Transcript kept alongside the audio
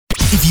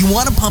If you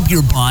want to pump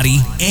your body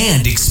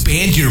and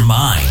expand your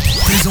mind,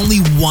 there's only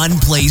one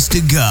place to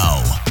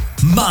go.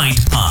 Mind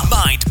Pump.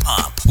 Mind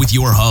Pump with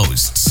your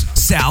hosts,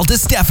 Sal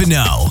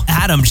DiStefano,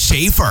 Adam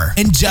Schafer,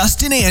 and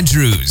Justin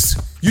Andrews.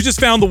 You just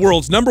found the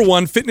world's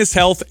 #1 fitness,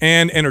 health,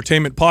 and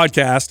entertainment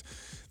podcast.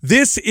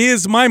 This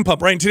is Mind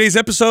Pump. Right, in today's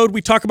episode,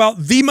 we talk about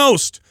the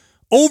most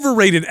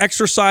overrated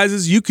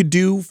exercises you could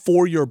do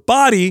for your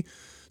body.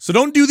 So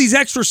don't do these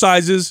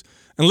exercises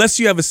unless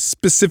you have a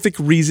specific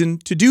reason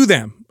to do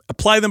them.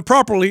 Apply them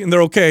properly and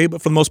they're okay,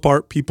 but for the most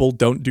part, people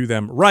don't do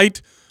them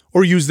right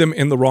or use them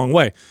in the wrong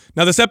way.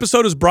 Now, this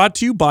episode is brought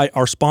to you by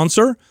our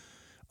sponsor,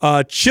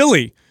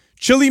 Chili.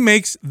 Chili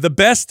makes the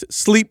best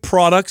sleep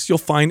products you'll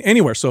find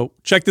anywhere. So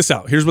check this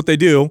out. Here's what they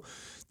do.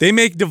 They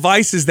make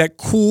devices that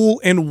cool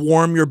and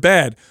warm your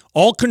bed,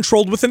 all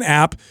controlled with an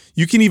app.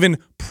 You can even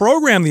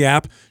program the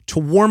app to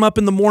warm up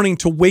in the morning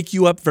to wake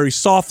you up very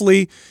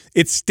softly.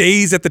 It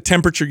stays at the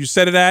temperature you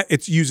set it at.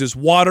 It uses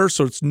water,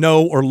 so it's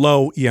no or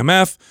low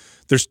EMF.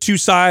 There's 2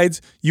 sides.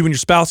 You and your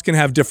spouse can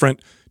have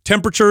different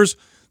temperatures.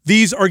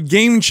 These are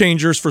game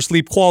changers for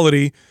sleep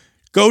quality.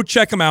 Go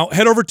check them out.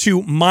 Head over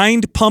to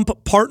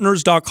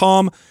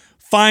mindpumppartners.com.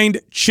 Find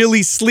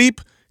Chili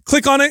Sleep.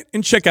 Click on it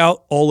and check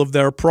out all of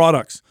their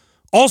products.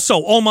 Also,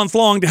 all month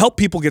long, to help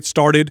people get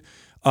started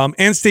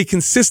and stay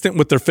consistent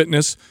with their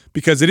fitness,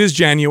 because it is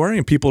January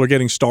and people are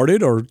getting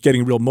started or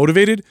getting real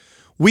motivated,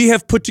 we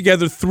have put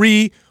together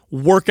 3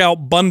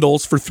 workout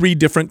bundles for 3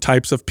 different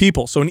types of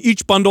people. So in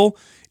each bundle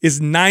is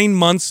 9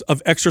 months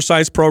of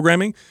exercise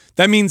programming.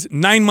 That means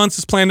 9 months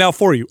is planned out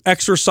for you.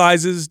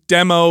 Exercises,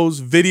 demos,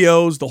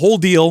 videos, the whole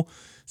deal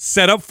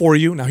set up for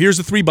you. Now here's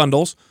the 3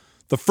 bundles.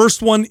 The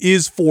first one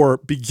is for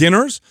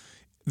beginners.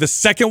 The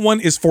second one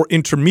is for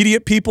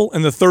intermediate people.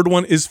 And the third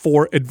one is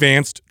for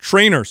advanced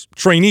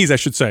trainees, I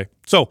should say.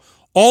 So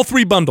all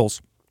 3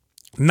 bundles,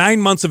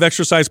 9 months of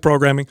exercise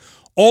programming,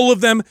 all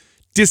of them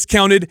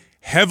discounted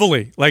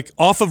heavily, like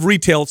off of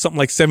retail, it's something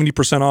like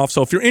 70% off.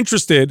 So if you're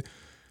interested,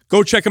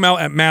 go check them out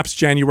at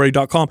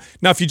mapsjanuary.com.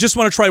 Now, if you just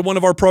want to try one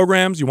of our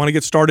programs, you want to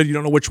get started, you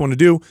don't know which one to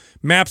do,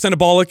 MAPS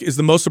Anabolic is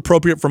the most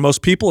appropriate for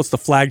most people. It's the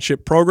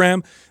flagship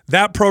program.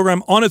 That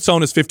program on its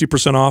own is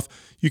 50% off.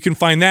 You can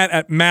find that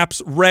at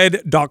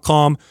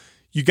mapsred.com.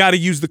 You got to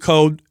use the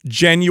code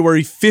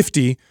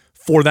January50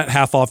 for that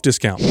half off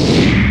discount.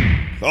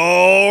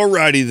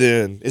 Alrighty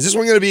then. Is this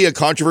one going to be a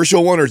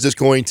controversial one, or is this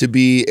going to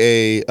be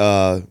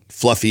a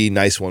fluffy,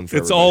 nice one for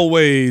It's everybody?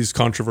 always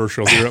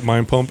controversial here at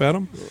Mind Pump,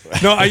 Adam.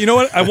 No, you know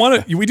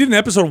what? We did an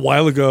episode a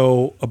while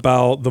ago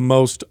about the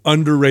most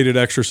underrated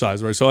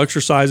exercise, right? So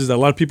exercises that a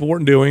lot of people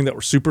weren't doing that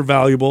were super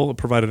valuable, that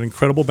provided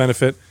incredible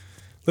benefit.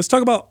 Let's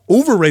talk about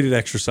overrated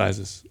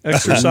exercises.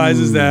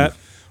 Exercises that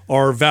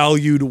are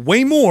valued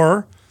way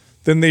more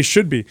than they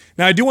should be.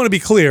 Now, I do want to be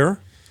clear.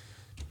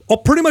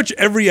 Pretty much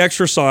every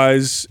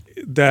exercise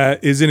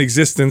that is in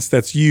existence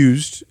that's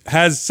used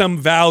has some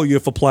value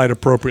if applied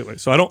appropriately.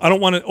 So I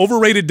don't want to,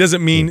 overrated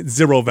doesn't mean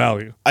zero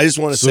value. I just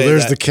want to say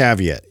there's that the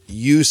caveat.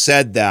 you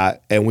said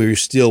that, and we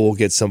still will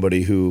get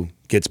somebody who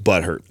gets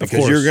butthurt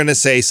because you're going to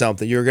say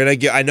something. You're going to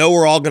get. I know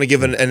we're all going to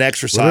give an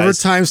exercise. Whatever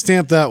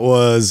timestamp that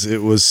was,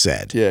 it was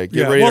said. Yeah,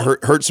 get ready to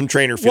hurt some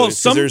trainer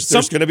feelings. Well, there's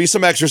going to be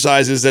some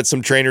exercises that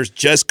some trainers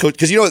just coach,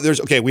 because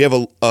we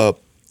have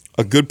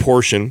a good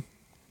portion.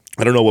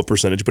 I don't know what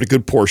percentage, but a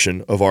good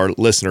portion of our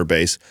listener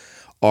base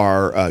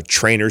are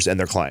trainers and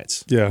their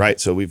clients. Yeah. Right.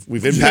 So we've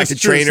impacted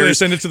trainers. So they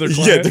send it to their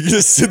client.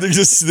 Yeah. They're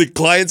just the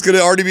client's going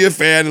to already be a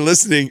fan and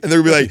listening, and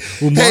they're going to be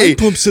like, Well, "Hey, Mind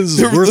Pump says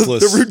it's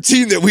worthless." The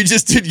routine that we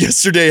just did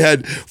yesterday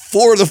had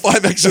 4 of the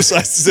 5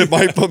 exercises that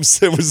Mind Pump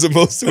said was the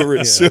most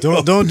overrated."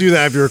 Yeah, don't do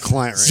that if you're a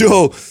client right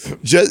now. So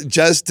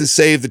just to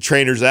save the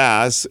trainer's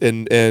ass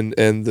and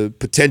the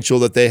potential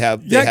that they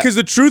have. Yeah, because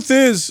the truth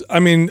is, I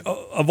mean,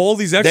 of all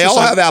these they exercises,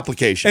 all have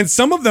application. and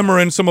some of them are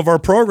in some of our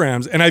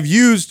programs, and I've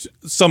used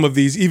some of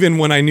these even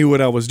when I knew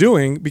what I was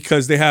doing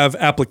because they have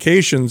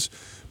applications.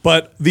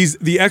 But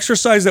the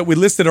exercise that we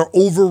listed are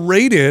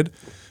overrated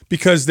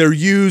because they're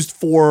used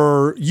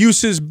for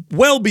uses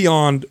well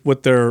beyond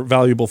what they're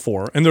valuable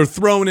for, and they're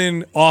thrown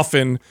in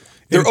often.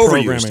 They're overused.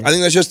 programming. I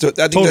think that's just.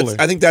 I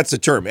think that's the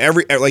term.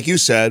 Like you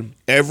said,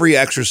 every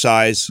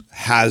exercise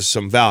has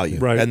some value,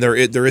 Right. And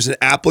there is an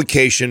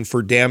application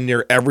for damn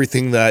near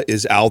everything that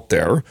is out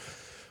there.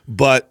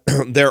 But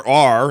there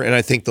are, and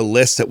I think the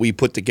list that we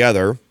put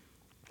together,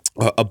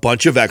 a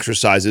bunch of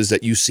exercises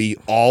that you see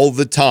all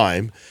the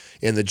time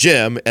in the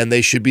gym, and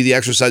they should be the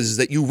exercises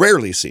that you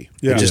rarely see.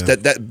 Yeah. Just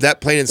that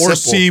plain and simple. Or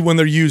see when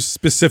they're used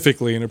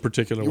specifically in a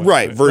particular way.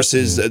 Right,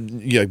 versus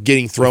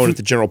getting thrown at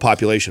the general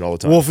population all the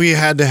time. Well, if we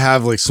had to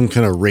have like some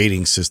kind of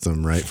rating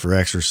system, right, for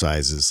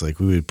exercises, like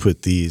we would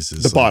put these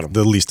as The bottom.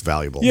 the least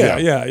valuable.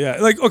 Yeah.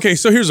 Like, okay,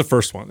 so here's the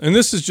first one. And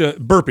this is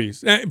just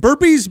burpees.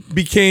 Burpees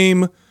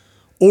became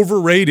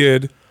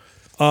overrated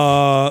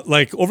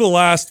like over the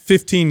last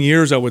 15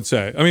 years, I would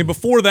say. I mean,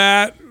 before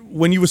that,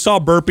 when you saw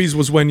burpees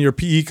was when your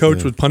PE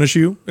coach would punish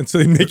you. And so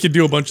they make you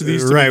do a bunch of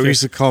these. Right. We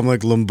used to call them like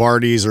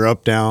Lombardis or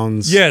up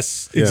downs.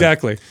 Yes,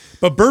 exactly.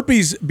 But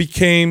burpees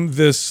became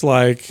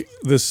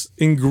this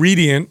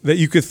ingredient that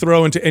you could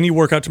throw into any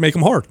workout to make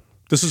them hard.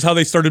 This is how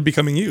they started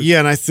becoming used. Yeah,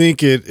 and I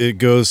think it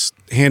goes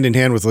hand in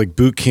hand with like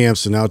boot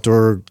camps and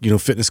outdoor,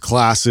 fitness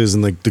classes,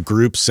 and like the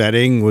group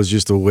setting was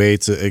just a way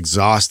to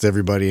exhaust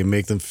everybody and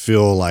make them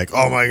feel like,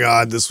 oh my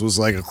God, this was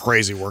like a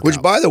crazy workout.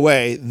 Which, by the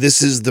way,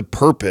 this is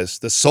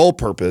the sole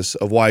purpose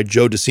of why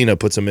Joe DeCina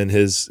puts them in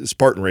his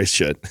Spartan race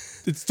shit.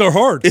 They're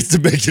hard. It's to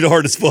make it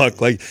hard as fuck.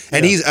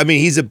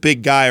 He's a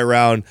big guy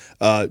around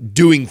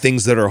doing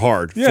things that are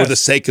hard for the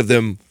sake of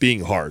them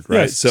being hard,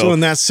 right? Yes. So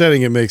in that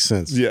setting, it makes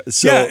sense. Yeah.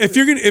 If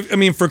you're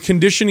gonna, for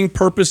conditioning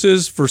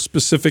purposes, for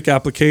specific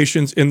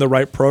applications in the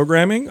right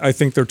programming, I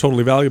think they're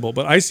totally valuable.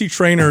 But I see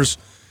trainers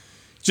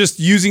just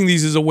using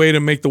these as a way to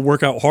make the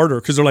workout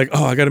harder because they're like,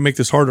 oh, I got to make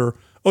this harder.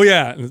 Oh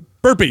yeah,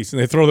 burpees,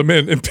 and they throw them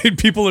in, and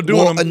people are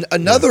doing them.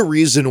 Another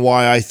reason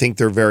why I think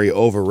they're very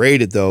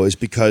overrated, though, is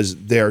because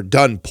they're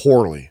done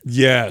poorly.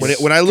 Yes,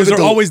 when I look at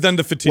they're always done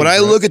to fatigue. When I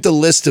look at the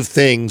list of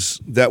things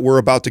that we're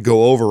about to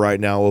go over right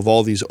now of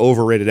all these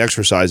overrated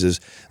exercises,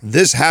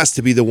 this has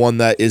to be the one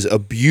that is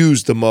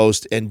abused the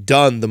most and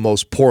done the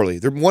most poorly.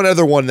 There's one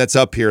other one that's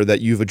up here that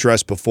you've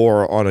addressed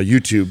before on a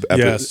YouTube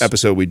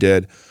episode we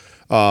did,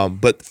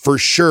 but for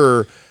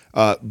sure.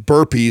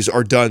 Burpees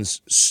are done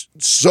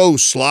so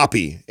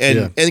sloppy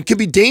and it can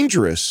be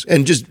dangerous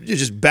and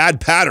just bad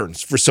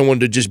patterns for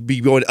someone to just be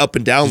going up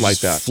and down like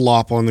that.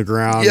 Flop on the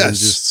ground and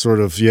just sort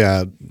of,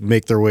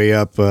 make their way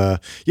up.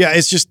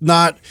 It's just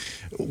not,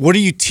 what are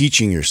you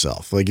teaching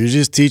yourself? Like you're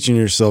just teaching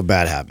yourself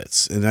bad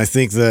habits. And I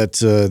think that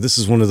this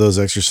is one of those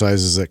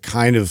exercises that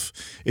kind of,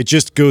 it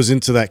just goes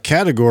into that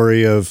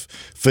category of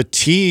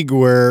fatigue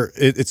where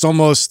it's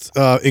almost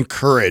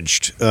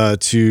encouraged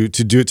to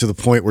do it to the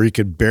point where you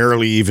could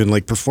barely even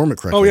like perform it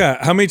correctly. Oh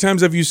yeah. How many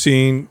times have you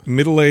seen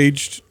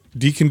middle-aged,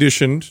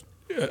 deconditioned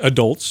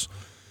adults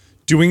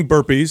doing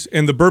burpees,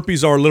 and the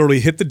burpees are literally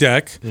hit the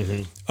deck,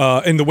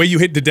 and the way you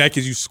hit the deck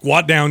is you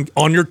squat down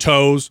on your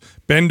toes,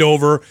 bend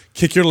over,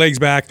 kick your legs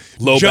back,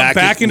 low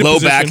back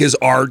is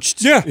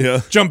arched.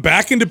 Yeah. Jump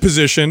back into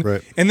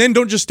position, and then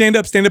don't just stand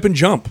up and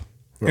jump.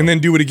 And then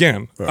do it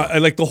again. I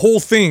like the whole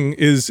thing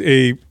is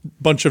a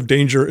bunch of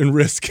danger and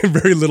risk and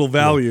very little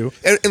value.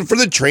 And for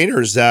the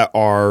trainers that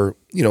are,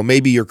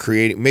 maybe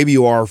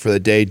you are for the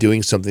day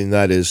doing something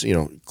that is,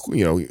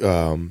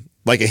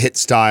 like a hit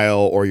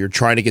style, or you're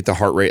trying to get the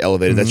heart rate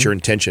elevated. That's your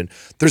intention.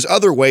 There's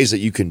other ways that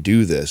you can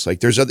do this.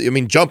 Like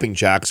jumping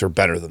jacks are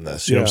better than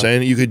this. You know what I'm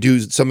saying? You could do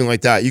something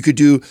like that. You could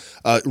do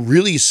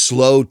really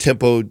slow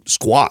tempo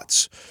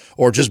squats,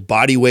 or just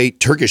body weight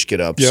Turkish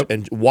get-ups,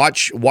 and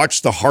watch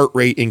the heart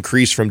rate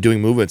increase from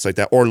doing movements like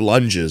that, or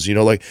lunges.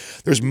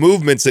 There's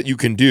movements that you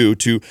can do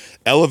to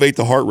elevate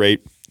the heart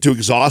rate to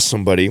exhaust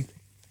somebody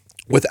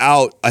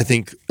without, I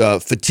think,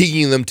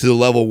 fatiguing them to the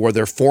level where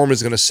their form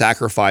is going to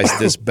sacrifice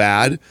this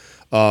bad.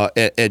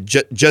 And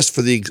just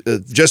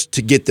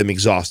to get them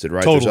exhausted,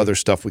 right? Totally. There's other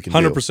stuff we can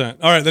 100%.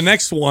 All right, the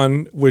next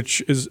one,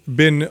 which has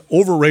been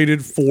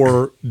overrated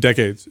for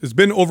decades. It's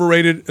been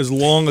overrated as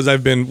long as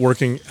I've been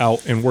working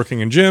out and working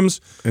in gyms.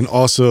 And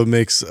also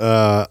makes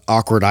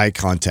awkward eye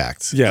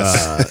contact.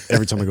 Yes.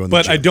 Every time I go in the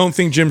But gym. I don't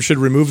think gyms should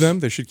remove them.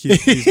 They should keep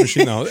these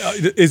machines. No,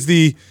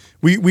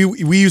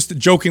 we used to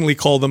jokingly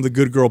call them the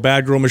good girl,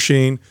 bad girl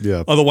machine,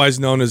 otherwise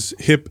known as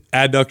hip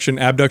adduction,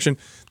 abduction.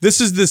 This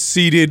is the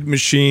seated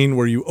machine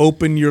where you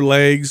open your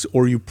legs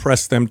or you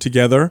press them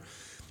together.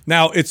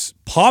 Now, it's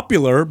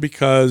popular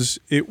because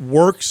it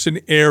works an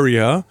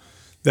area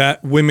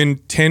that women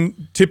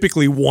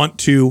typically want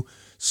to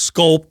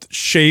sculpt,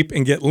 shape,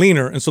 and get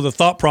leaner. And so the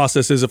thought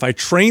process is, if I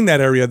train that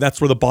area,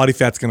 that's where the body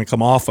fat's going to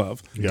come off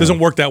of. It doesn't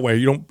work that way.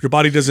 Your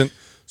body doesn't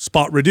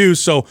spot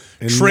reduce. So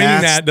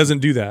training that doesn't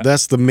do that.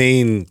 That's the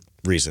main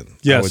reason,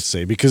 I would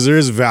say, because there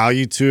is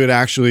value to it,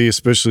 actually,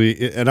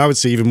 especially, and I would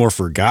say even more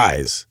for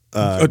guys.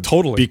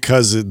 Totally.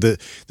 Because they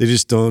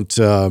just don't,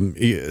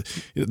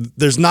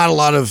 there's not a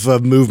lot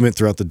of movement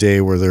throughout the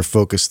day where they're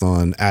focused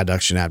on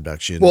abduction of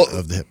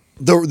the hip.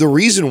 The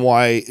reason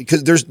why,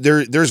 because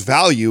there's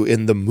value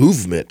in the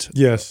movement,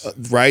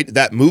 right?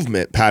 That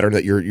movement pattern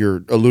that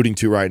you're alluding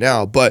to right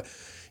now, but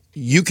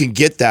you can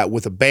get that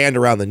with a band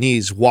around the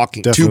knees,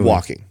 tube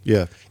walking,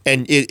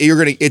 and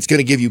it's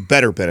gonna give you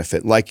better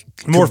benefit, like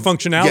more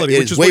functionality,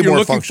 which is what you're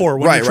looking for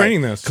when you're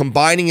training this.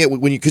 Combining it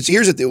because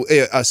here's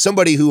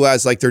somebody who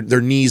has like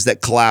their knees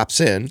that collapse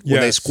in when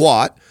they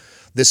squat.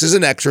 This is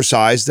an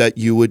exercise that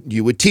you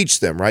would teach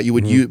them, right? You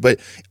would use, but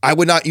I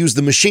would not use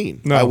the machine.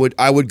 No.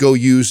 I would go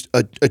use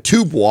a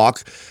tube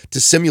walk to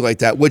simulate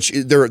that, which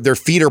their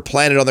feet are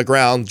planted on the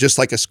ground just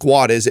like a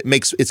squat is.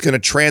 It's going to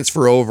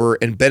transfer over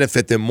and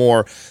benefit them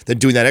more than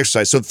doing that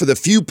exercise. So for the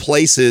few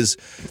places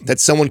that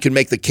someone can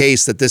make the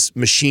case that this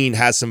machine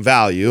has some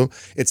value,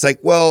 it's like,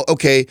 well,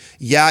 okay,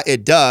 yeah,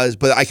 it does,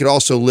 but I could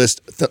also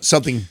list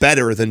something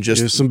better than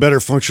just. There's some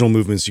better functional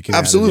movements you can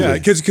absolutely. Yeah,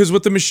 because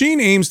what the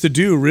machine aims to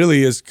do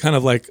really is kind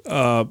of like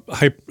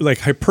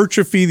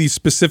hypertrophy these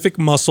specific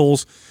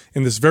muscles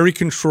in this very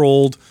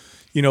controlled,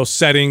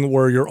 setting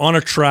where you're on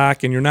a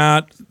track and you're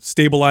not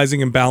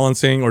stabilizing and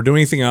balancing or doing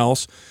anything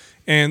else.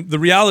 And the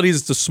reality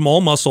is it's a small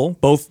muscle.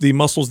 Both the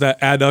muscles that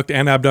adduct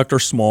and abduct are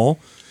small.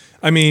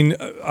 I mean,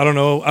 I don't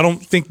know. I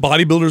don't think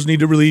bodybuilders need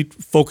to really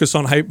focus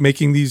on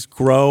making these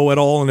grow at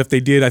all. And if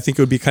they did, I think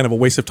it would be kind of a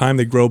waste of time.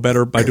 They grow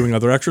better by doing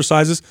other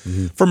exercises.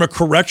 From a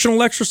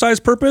correctional exercise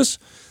purpose,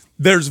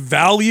 there's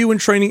value in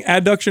training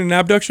adduction and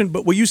abduction.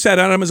 But what you said,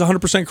 Adam, is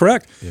 100%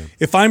 correct. Yeah.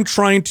 If I'm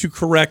trying to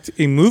correct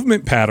a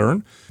movement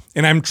pattern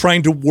and I'm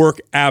trying to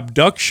work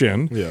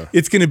abduction,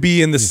 it's going to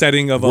be in the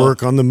setting of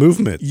work on the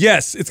movement.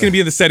 Yes, it's going to be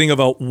in the setting of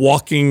a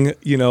walking,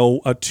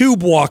 a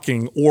tube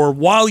walking, or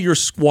while you're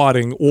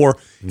squatting, or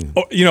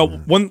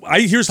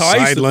here's how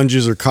side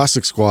lunges or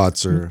Cossack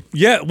squats, or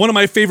one of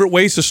my favorite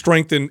ways to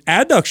strengthen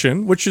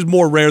adduction, which is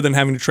more rare than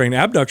having to train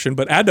abduction,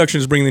 but adduction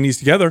is bringing the knees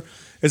together.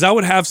 Is I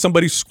would have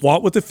somebody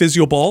squat with a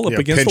physio ball up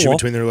against the wall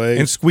between their legs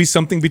and squeeze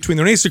something between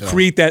their knees to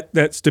create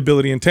that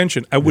stability and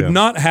tension. I would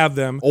not have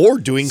them or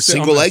doing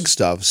single leg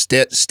stuff,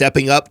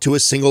 stepping up to a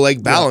single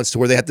leg balance to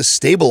where they have to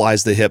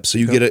stabilize the hips. So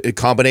you get a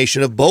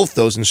combination of both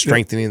those and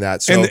strengthening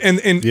that. So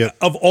and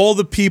of all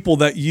the people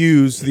that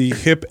use the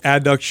hip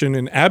adduction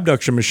and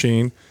abduction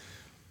machine,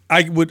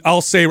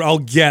 I'll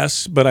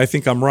guess, but I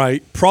think I'm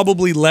right.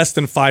 Probably less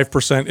than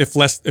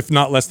 5%, if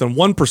not less than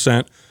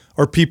 1%.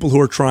 Are people who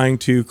are trying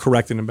to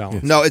correct an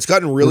imbalance. No, it's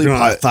gotten really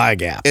thigh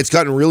gap. It's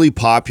gotten really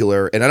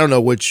popular, and I don't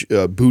know which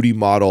booty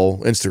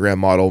model, Instagram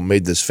model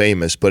made this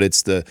famous, but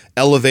it's the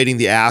elevating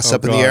the ass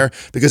up in the air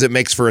because it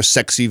makes for a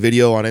sexy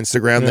video on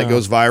Instagram that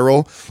goes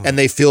viral, and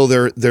they feel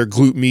their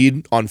glute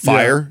med on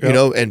fire,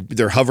 and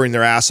they're hovering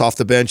their ass off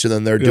the bench, and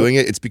then they're doing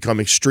it. It's become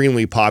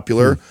extremely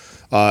popular.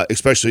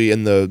 Especially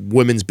in the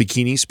women's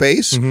bikini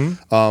space.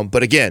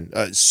 But again,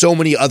 so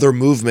many other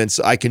movements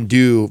I can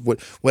do.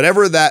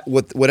 Whatever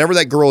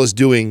that girl is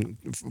doing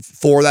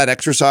for that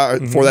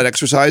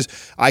exercise,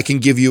 I can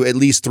give you at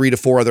least 3 to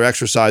 4 other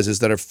exercises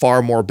that are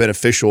far more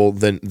beneficial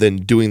than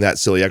doing that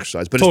silly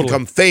exercise. But it's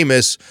become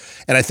famous,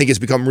 and I think it's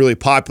become really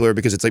popular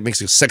because it's like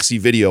makes a sexy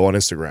video on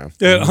Instagram.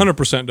 Yeah, it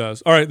 100%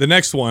 does. All right, the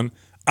next one.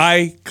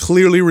 I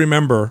clearly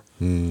remember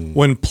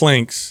when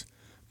planks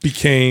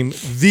became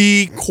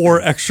the core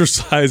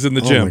exercise in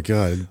the gym. Oh my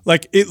God.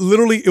 Like it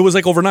was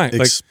like overnight.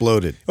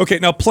 Exploded. Okay,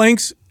 now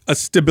planks, a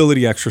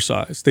stability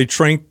exercise. They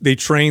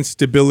train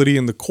stability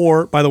in the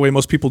core. By the way,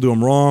 most people do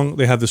them wrong.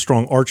 They have this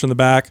strong arch in the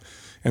back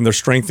and they're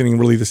strengthening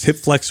really this hip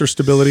flexor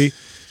stability.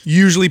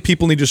 Usually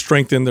people need to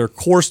strengthen their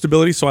core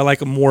stability, so I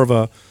like more of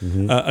a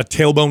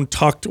tailbone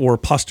tucked or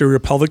posterior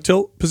pelvic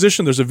tilt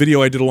position. There's a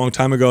video I did a long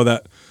time ago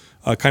that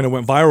kind of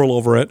went viral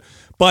over it.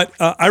 But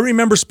I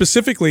remember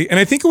specifically, and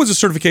I think it was the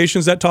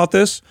certifications that taught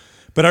this,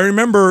 but I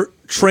remember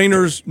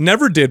trainers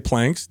never did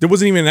planks. There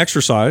wasn't even an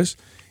exercise.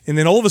 And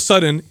then all of a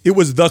sudden, it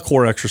was the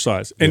core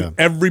exercise. And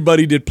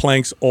everybody did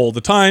planks all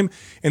the time.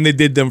 And they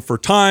did them for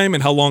time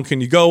and how long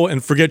can you go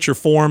and forget your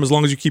form. As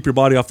long as you keep your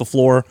body off the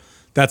floor,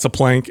 that's a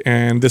plank.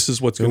 And this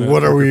is what's going to...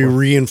 What are we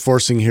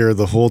reinforcing here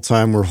the whole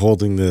time we're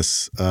holding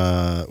this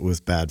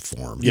with bad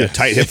form? Yeah,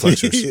 tight hip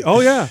flexors.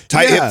 Oh, yeah.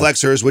 Tight hip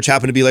flexors, which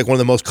happen to be like one of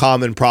the most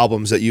common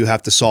problems that you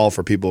have to solve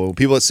for people.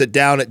 People that sit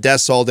down at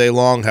desks all day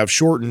long have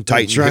short and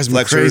tight hip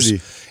flexors.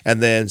 Crazy.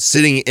 And then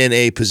sitting in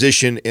a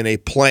position in a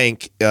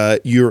plank,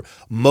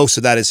 most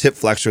of that is hip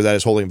flexor that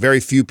is holding.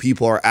 Very few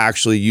people are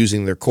actually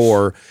using their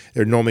core.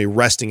 They're normally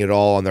resting it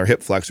all on their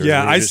hip flexors.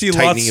 Yeah, I see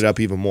tightening it up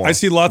even more. I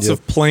see lots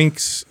of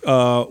planks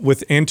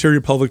with anterior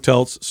pelvic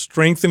tilts,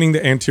 strengthening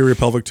the anterior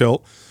pelvic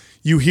tilt.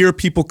 You hear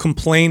people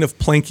complain of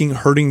planking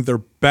hurting their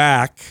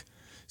back.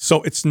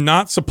 So it's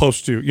not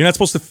supposed to. You're not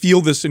supposed to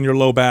feel this in your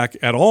low back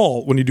at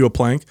all when you do a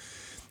plank.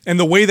 And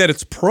the way that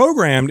it's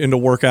programmed into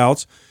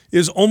workouts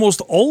is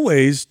almost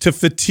always to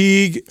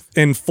fatigue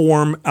and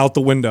form out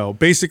the window.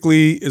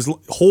 Basically,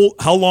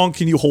 how long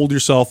can you hold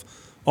yourself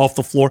off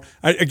the floor?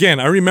 I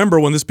remember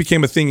when this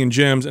became a thing in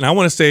gyms, and I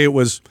want to say it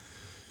was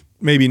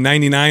maybe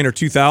 99 or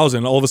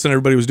 2000. All of a sudden,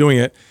 everybody was doing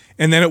it.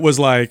 And then it was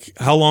like,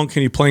 how long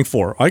can you plank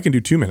for? I can do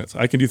 2 minutes.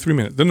 I can do 3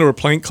 minutes. Then there were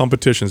plank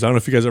competitions. I don't know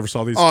if you guys ever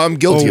saw these. Oh, I'm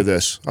guilty of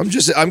this.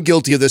 I'm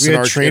guilty of this in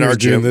our trainers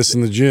gym. Doing this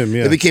in the gym.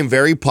 Yeah, it became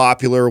very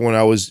popular when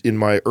I was in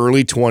my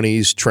early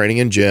 20s training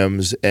in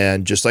gyms,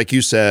 and just like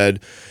you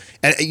said,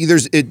 and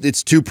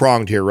it's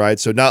two-pronged here, right?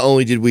 So not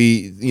only did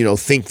we,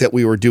 think that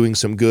we were doing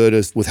some good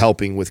with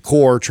helping with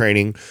core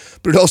training,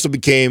 but it also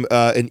became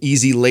an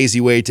easy, lazy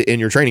way to end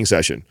your training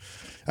session.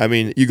 I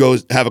mean, you go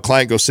have a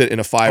client go sit in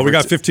a 5. Oh, we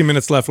got 15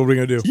 minutes left. What are we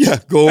gonna do? Yeah,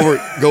 go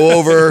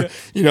over,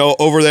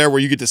 over there where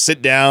you get to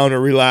sit down or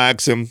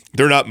relax, and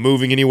they're not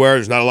moving anywhere.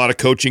 There's not a lot of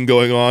coaching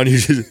going on. You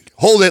just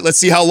hold it. Let's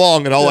see how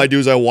long. And all I do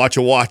is I watch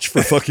a watch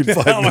for fucking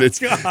 5 minutes.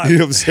 God. You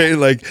know what I'm saying?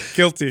 Like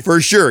guilty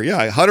for sure.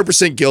 Yeah,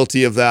 100%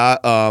 guilty of that.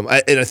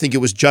 And I think it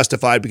was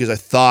justified because I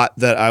thought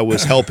that I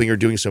was helping or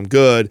doing some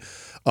good.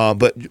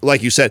 But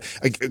like you said,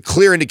 a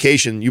clear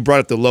indication, you brought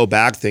up the low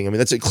back thing. I mean,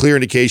 that's a clear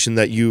indication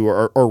that you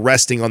are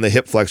resting on the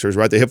hip flexors,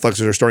 right? The hip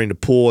flexors are starting to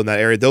pull in that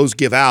area. Those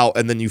give out,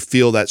 and then you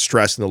feel that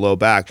stress in the low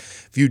back.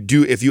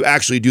 If you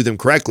actually do them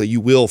correctly, you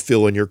will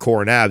feel in your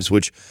core and abs,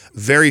 which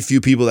very few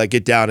people that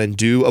get down and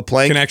do a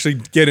plank can actually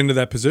get into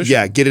that position.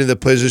 Yeah, get into the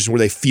position where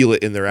they feel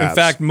it in their abs. In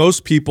fact,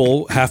 most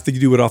people have to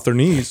do it off their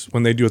knees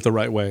when they do it the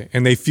right way,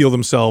 and they feel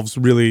themselves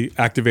really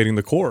activating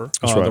the core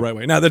the right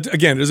way. Now, that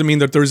again doesn't mean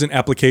that there isn't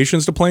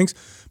applications to planks.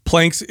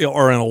 Planks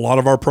are in a lot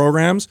of our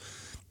programs,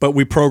 but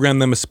we program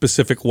them a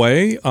specific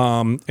way.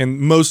 And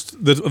most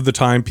of the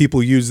time,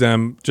 people use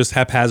them just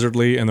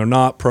haphazardly, and they're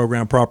not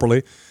programmed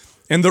properly.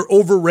 And they're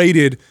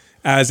overrated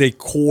as a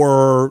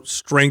core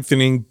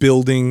strengthening,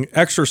 building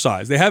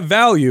exercise. They have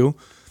value,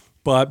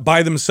 but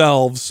by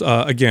themselves,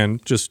 again,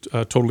 just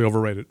totally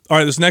overrated. All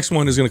right, this next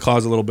one is going to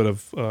cause a little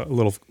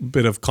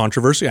bit of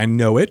controversy. I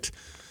know it,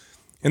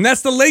 and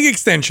that's the leg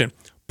extension.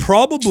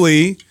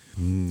 Probably,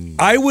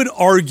 I would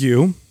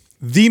argue,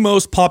 the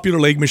most popular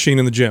leg machine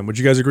in the gym. Would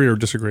you guys agree or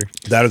disagree?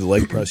 That or the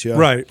leg press, yeah.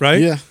 Right.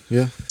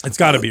 Yeah. It's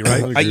got to be,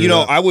 right?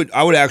 I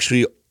would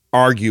actually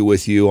argue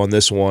with you on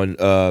this one.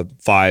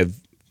 5,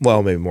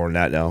 well, maybe more than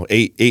that now.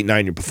 8,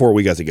 9 years before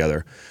we got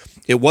together.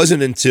 It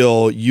wasn't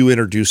until you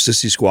introduced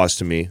sissy squats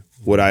to me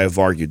would I have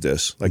argued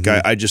this. Like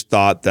I just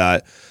thought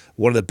that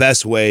one of the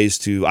best ways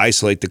to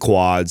isolate the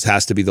quads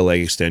has to be the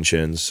leg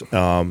extensions,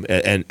 and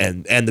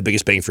the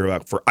biggest bang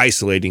for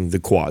isolating the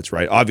quads,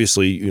 right?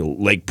 Obviously,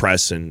 leg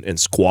press and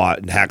squat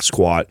and hack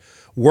squat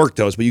work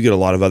those, but you get a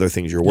lot of other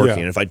things you're working.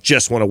 Yeah. And if I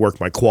just want to work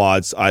my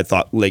quads, I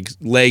thought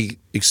leg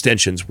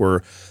extensions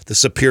were the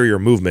superior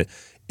movement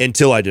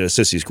until I did a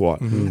sissy squat.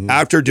 Mm-hmm.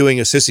 After doing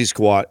a sissy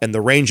squat and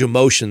the range of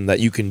motion that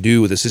you can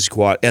do with a sissy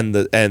squat and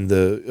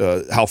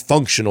the how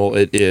functional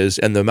it is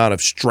and the amount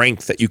of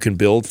strength that you can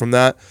build from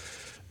that,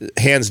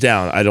 hands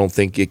down, I don't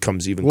think it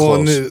comes even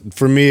close. And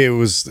for me, it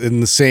was in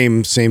the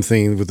same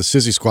thing with the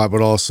sissy squat, but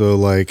also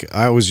like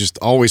I was just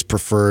always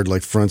preferred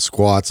like front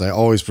squats. I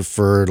always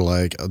preferred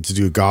like to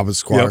do a goblet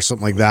squat or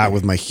something like that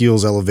with my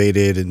heels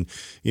elevated, and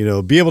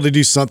be able to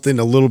do something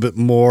a little bit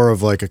more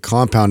of like a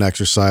compound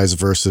exercise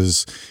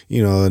versus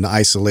an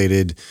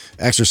isolated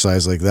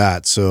exercise like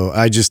that. So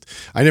I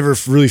never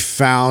really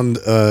found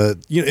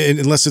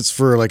unless it's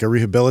for like a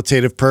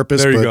rehabilitative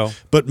purpose. There you go.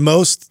 But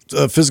most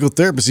physical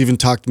therapists even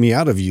talked me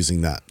out of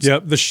using that. Yeah,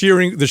 the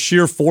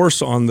sheer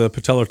force on the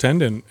patellar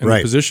tendon and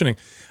the positioning.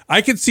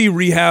 I could see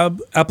rehab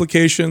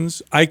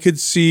applications. I could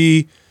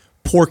see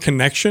poor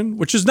connection,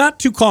 which is not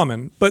too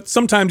common, but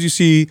sometimes you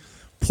see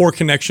poor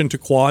connection to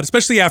quad,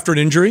 especially after an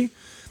injury,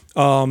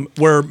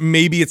 where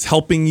maybe it's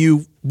helping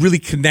you really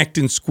connect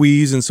and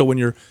squeeze. And so when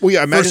you're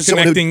imagine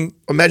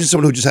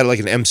someone who just had like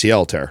an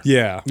MCL tear.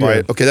 Yeah. Right.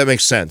 Yeah. Okay, that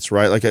makes sense,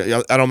 right? Like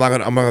I'm not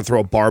gonna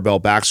throw a barbell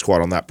back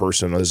squat on that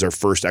person as their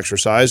first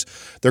exercise.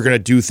 They're gonna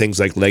do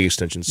things like leg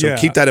extensions. So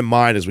keep that in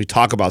mind as we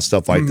talk about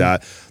stuff like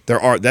that.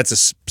 That's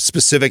a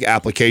specific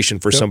application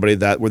for somebody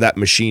where that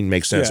machine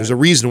makes sense. There's a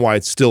reason why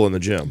it's still in the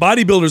gym.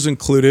 Bodybuilders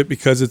include it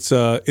because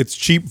it's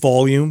cheap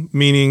volume,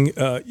 meaning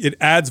it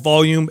adds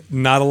volume,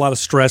 not a lot of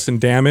stress and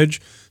damage.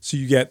 So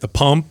you get the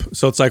pump.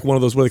 So it's like one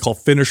of those what they call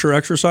finisher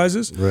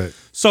exercises. Right.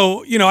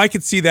 So, I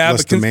could see that.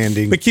 Less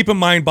demanding. But keep in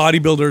mind,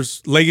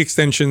 bodybuilders' leg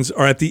extensions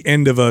are at the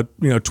end of a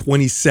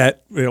 20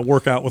 set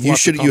workout with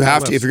you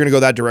have to, if you're going to go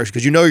that direction,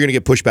 because you're going to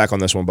get pushback on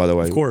this one, by the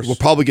way. Of course. We'll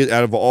probably get,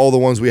 out of all the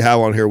ones we have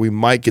on here, we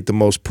might get the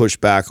most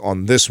pushback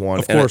on this one.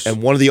 Of course.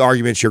 And one of the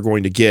arguments you're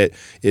going to get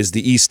is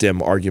the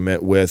E-stim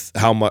argument with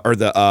how much, or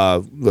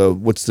the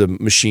what's the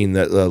machine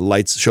that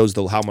shows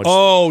how much.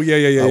 Oh,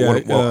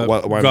 yeah.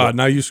 God,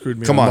 now you screwed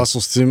me. Come on.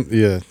 Muscle stim,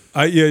 yeah.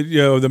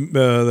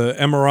 The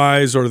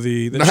MRIs or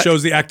that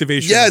shows the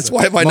activation. Yes,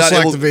 why am I muscle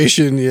not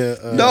activation? Yeah.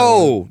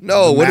 No.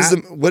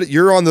 What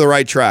you're on the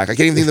right track. I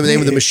can't even think of the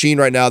name of the machine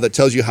right now that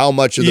tells you how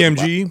much of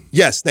EMG.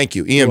 Yes, thank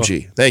you.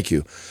 EMG. Thank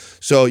you.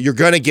 So you're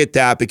going to get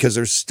that because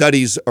there's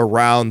studies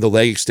around the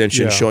leg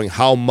extension showing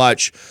how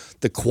much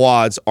the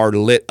quads are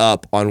lit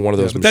up on one of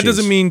those but machines. That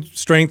doesn't mean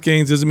strength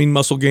gains, doesn't mean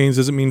muscle gains,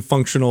 doesn't mean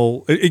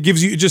functional. It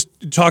just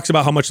talks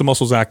about how much the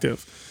muscle's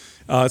active.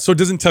 So it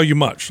doesn't tell you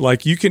much.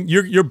 Like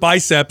your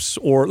biceps,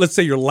 or let's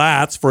say your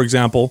lats, for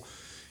example,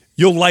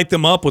 you'll light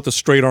them up with a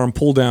straight arm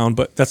pull down,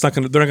 but they're not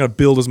going to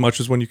build as much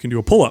as when you can do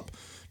a pull up,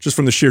 just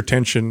from the sheer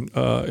tension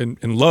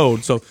and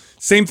load. So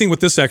same thing with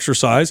this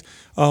exercise.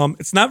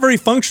 It's not very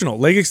functional.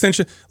 Leg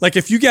extension, like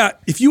if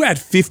you add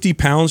 50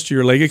 pounds to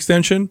your leg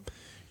extension,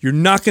 you're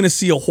not going to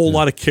see a whole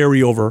lot of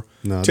carryover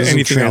to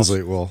anything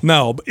translate else. Well.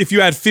 No, but if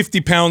you add 50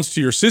 pounds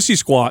to your sissy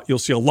squat, you'll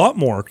see a lot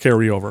more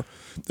carryover.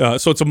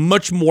 So it's a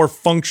much more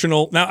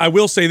functional. Now, I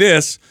will say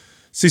this.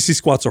 CC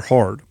squats are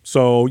hard.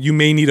 So you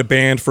may need a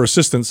band for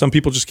assistance. Some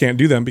people just can't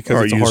do them because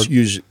Or it's a hard.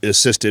 use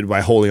assisted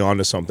by holding on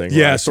to something.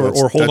 Yes, right?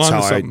 or hold on to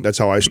how something. That's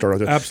how I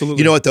started. Absolutely.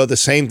 You know what, though? The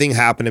same thing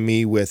happened to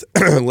me with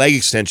leg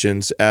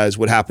extensions as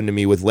what happened to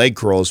me with leg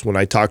curls when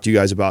I talked to you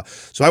guys about.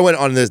 So I went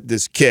on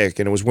this kick,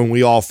 and it was when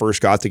we all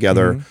first got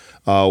together,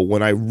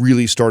 when I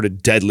really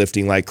started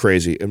deadlifting like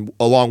crazy. And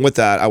along with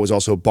that, I was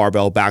also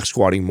barbell back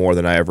squatting more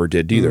than I ever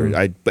did either.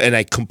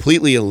 I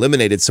completely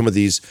eliminated some of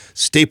these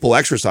staple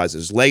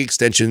exercises, leg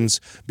extensions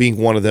being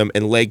one of them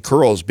and leg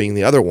curls being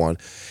the other one.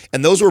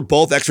 And those were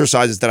both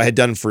exercises that I had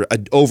done for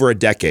over a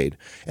decade.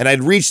 And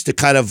I'd reached to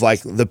kind of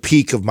like the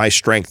peak of my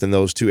strength in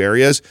those two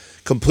areas,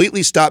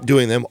 completely stopped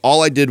doing them.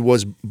 All I did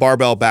was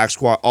barbell back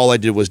squat. All I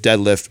did was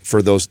deadlift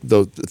for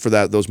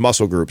those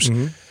muscle groups.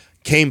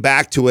 Came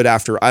back to it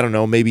after, I don't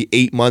know, maybe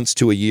 8 months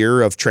to a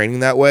year of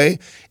training that way,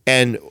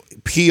 and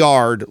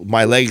PR'd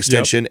my leg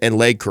extension and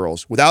leg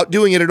curls without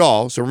doing it at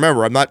all. So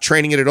remember, I'm not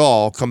training it at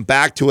all. Come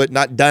back to it,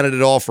 not done it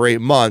at all for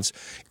 8 months,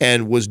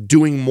 and was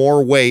doing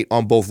more weight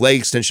on both leg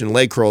extension and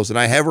leg curls than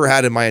I ever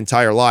had in my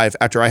entire life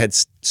after I had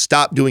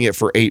stopped doing it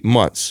for 8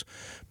 months,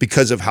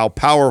 because of how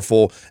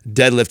powerful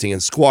deadlifting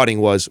and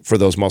squatting was for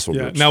those muscle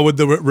groups. Now, would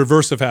the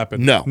reverse have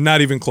happened? No. Not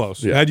even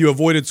close. Had you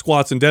avoided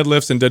squats and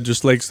deadlifts and did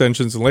just leg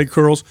extensions and leg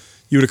curls,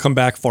 you would have come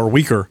back far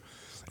weaker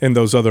in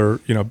those other,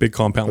 big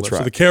compound lifts. right.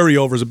 So the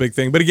carryover is a big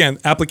thing. But again,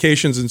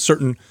 applications in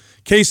certain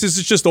cases,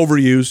 it's just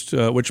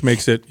overused, which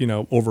makes it,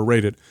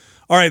 overrated.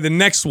 All right, the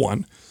next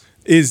one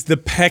is the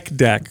pec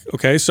deck.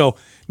 Okay, so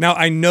now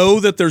I know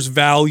that there's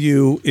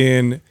value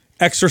in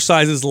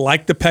exercises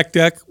like the pec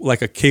deck,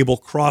 like a cable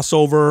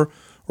crossover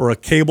or a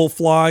cable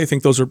fly. I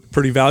think those are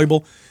pretty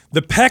valuable.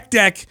 The pec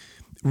deck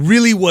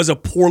really was a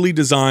poorly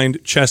designed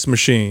chest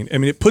machine. I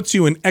mean, it puts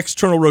you in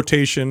external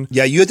rotation.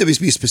 Yeah, you have to be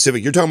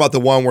specific. You're talking about the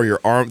one where your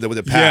arm with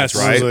the pads, Yes.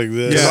 right? Like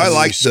this. Yeah, I You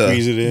like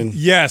squeeze it in.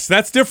 Yes,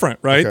 that's different,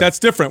 right? Okay. That's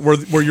different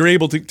where you're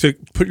able to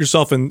put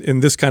yourself in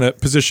this kind of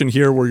position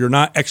here where you're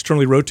not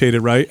externally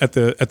rotated, right? At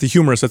the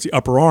humerus, that's the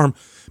upper arm.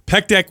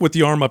 Pec deck with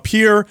the arm up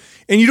here.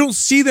 And you don't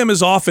see them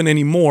as often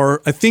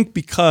anymore, I think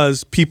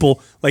because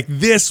people like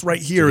this right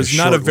here is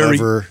not a short very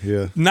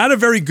lever, not a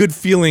very good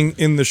feeling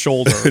in the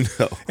shoulder.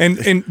 No.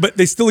 And but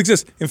they still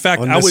exist. In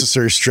fact,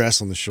 Unnecessary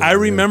stress on the shoulder. I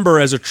remember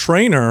as a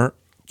trainer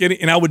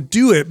and I would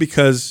do it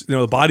because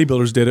the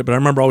bodybuilders did it, but I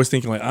remember always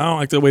thinking like, I don't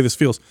like the way this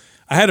feels.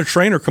 I had a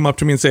trainer come up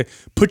to me and say,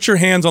 "Put your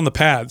hands on the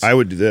pads." I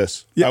would do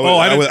this. Yeah, I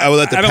would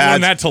let the I pads. didn't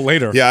learn that till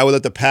later. Yeah, I would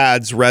let the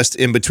pads rest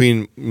in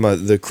between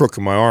the crook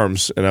of my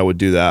arms, and I would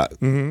do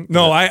that.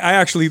 No, I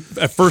actually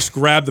at first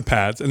grabbed the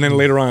pads, and then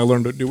later on I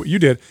learned to do what you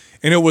did,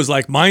 and it was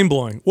like mind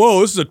blowing.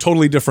 Whoa, this is a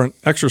totally different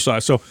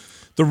exercise. So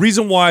the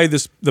reason why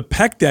the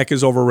pec deck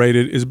is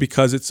overrated is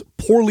because it's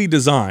poorly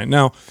designed.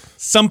 Now,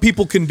 some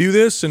people can do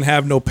this and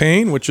have no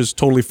pain, which is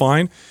totally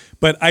fine.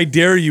 But I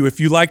dare you, if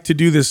you like to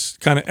do this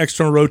kind of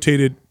external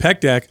rotated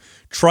pec deck,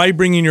 try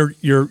bringing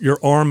your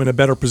arm in a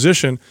better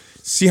position.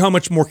 See how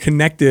much more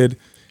connected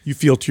you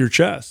feel to your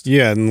chest.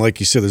 Yeah, and like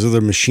you said, there's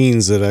other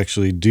machines that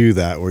actually do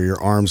that where your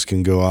arms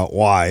can go out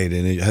wide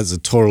and it has a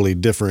totally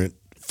different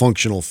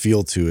functional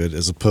feel to it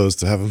as opposed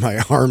to having my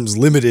arms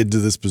limited to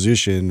this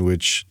position,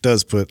 which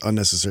does put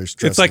unnecessary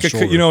stress. It's like on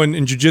the shoulder.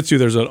 in jiu-jitsu,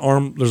 there's an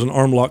arm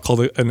lock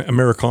called an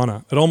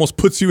Americana. It almost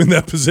puts you in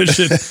that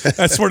position.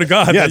 I swear to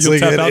God. Yeah, that it's you'll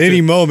like tap at out any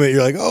to. moment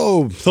you're like,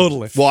 oh,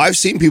 Totally. Well, I've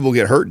seen people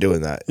get hurt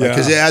doing that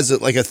because Yeah. it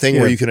has like a thing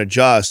where you can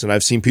adjust, and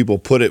I've seen people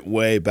put it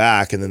way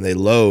back and then they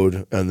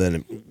load and then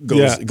it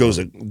goes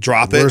to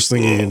drop it. worst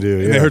thing you can do.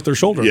 And they Yeah. hurt their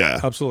shoulder. Yeah.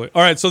 Absolutely.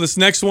 All right. So this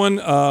next one,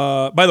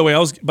 by the way,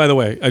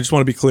 I just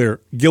want to be clear,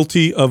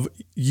 guilty of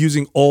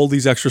using all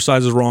these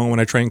exercises wrong when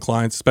I train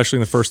clients, especially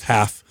in the first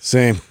half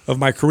Same. of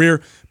my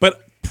career. But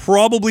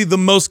probably the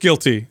most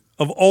guilty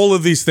of all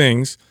of these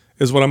things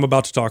is what I'm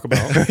about to talk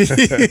about.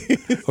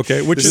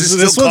 Okay. Which This is is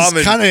This still one's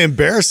common. kind of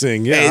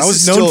embarrassing. Yeah, Hey, I this was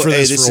is known still, for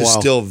this this for a is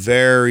while. still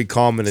very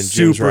common in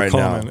gyms Super right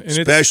common. now, And it's-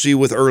 especially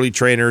with early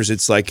trainers.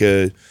 It's like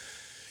a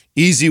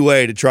easy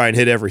way to try and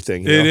hit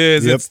everything. You know? It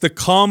is. Yep. It's the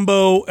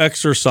combo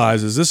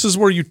exercises. This is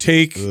where you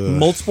take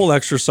multiple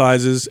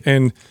exercises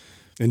and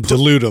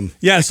dilute them.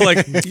 so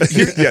like, Make them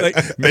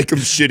shitty. Make 'em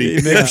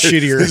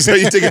shittier. This is how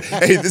you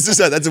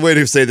take that's a way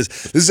to say this.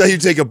 This is how you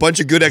take a bunch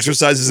of good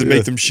exercises and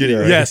make them shitty.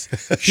 Right? yes.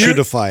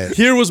 Shouldify it.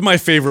 Here was my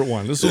favorite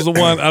one. This was the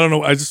one, I don't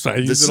know. I This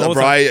use is it all the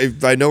time.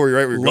 I know where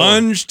you're going.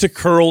 Lunge to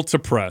curl to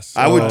press.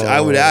 I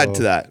would add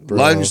to that.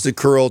 Lunge to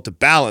curl to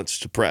balance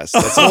to press.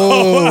 That's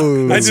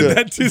I did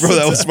that too. Bro,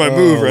 that was my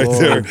move right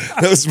there.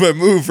 That was my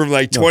move from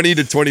like 20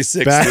 to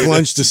 26. Back dude.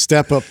 lunge to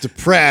step up to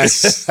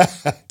press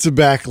to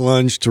back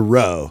lunge to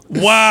row.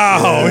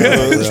 Wow.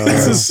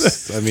 This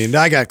is- I mean,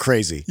 I got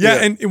crazy. yeah,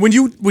 and when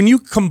you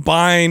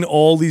combine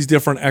all these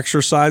different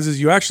exercises,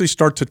 you actually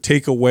start to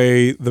take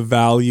away the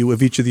value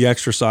of each of the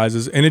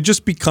exercises, and it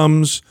just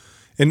becomes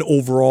an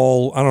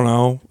overall, I don't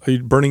know, a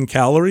burning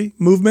calorie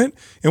movement,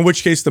 in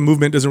which case the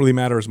movement doesn't really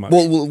matter as much.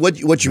 Well,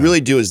 what you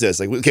really do is this.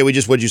 Like, okay,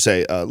 what'd you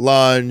say? A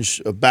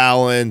lunge, a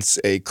balance,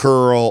 a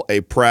curl,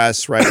 a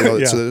press, right?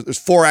 Yeah. So there's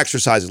 4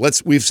 exercises.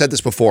 We've said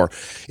this before.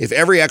 If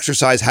every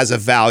exercise has a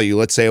value,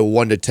 let's say a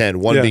 1 to 10,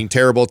 1 being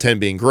terrible, 10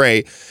 being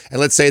great, and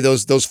let's say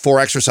those 4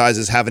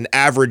 exercises have an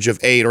average of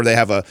 8, or they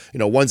have a,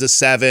 one's a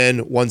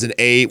 7, one's an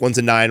 8, one's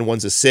a 9,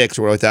 one's a 6,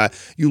 or whatever like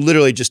that. You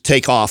literally just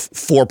take off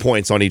 4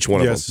 points on each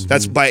one of them.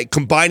 That's by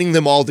combining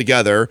them all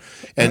together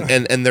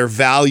and their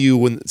value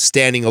when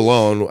standing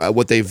alone,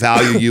 what they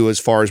value you as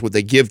far as what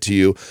they give to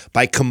you.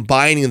 By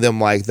combining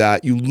them like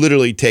that, you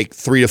literally take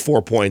 3 to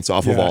 4 points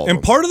off of all of them.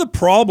 And part of the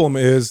problem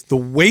is the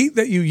weight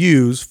that you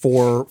use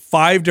for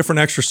 5 different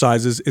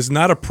exercises is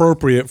not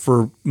appropriate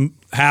for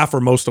half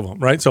or most of them,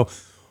 right? So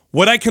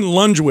what I can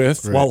lunge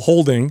with while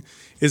holding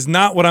is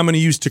not what I'm going to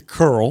use to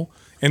curl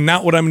and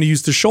not what I'm going to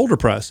use to shoulder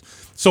press.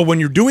 So when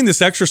you're doing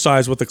this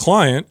exercise with a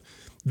client,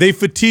 they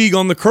fatigue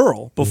on the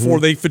curl before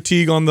they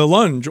fatigue on the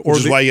lunge. Which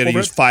is why you got to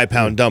use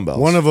 5-pound dumbbells.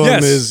 One of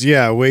them is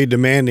way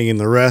demanding, and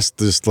the rest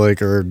just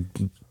are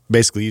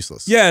basically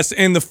useless. Yes,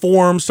 and the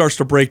form starts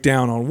to break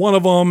down on one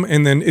of them,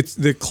 and then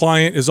the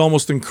client is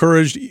almost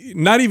encouraged.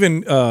 Not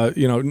even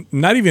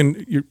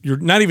you're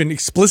not even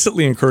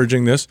explicitly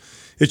encouraging this.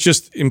 It's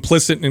just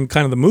implicit in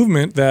kind of the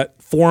movement that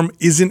form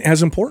isn't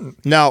as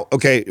important. Now,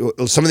 okay,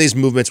 some of these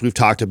movements we've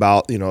talked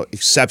about,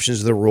 exceptions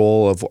to the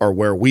rule or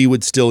where we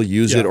would still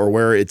use it or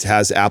where it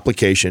has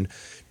application.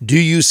 Do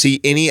you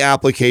see any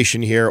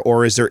application here,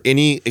 or is there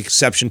any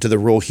exception to the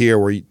rule here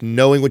where,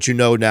 knowing what you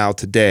know now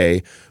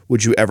today,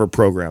 would you ever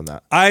program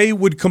that? I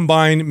would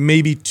combine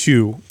maybe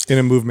 2 in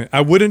a movement.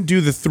 I wouldn't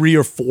do the 3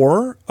 or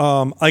 4.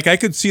 Like I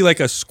could see like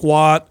a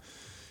squat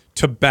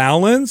to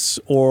balance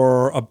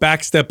or a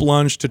back step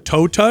lunge to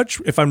toe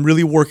touch if I'm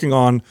really working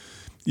on,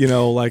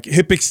 like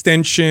hip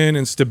extension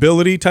and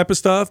stability type of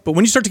stuff. But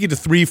when you start to get to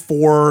 3,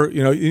 4,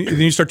 then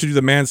you start to do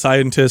the man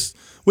scientist.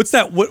 What's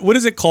that? What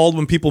is it called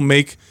when people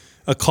make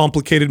a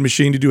complicated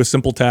machine to do a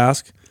simple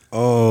task?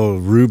 Oh,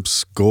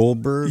 Rubes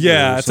Goldberg?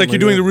 Yeah, it's like you're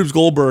doing the Rubes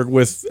Goldberg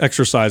with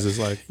exercises.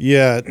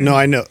 No,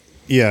 I know.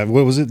 Yeah,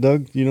 what was it,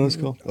 Doug? You know what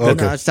it's called? Okay. No,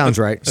 that sounds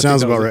right.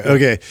 Sounds about right.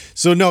 Okay.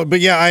 So no, but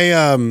yeah,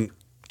 I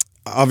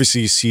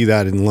obviously you see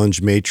that in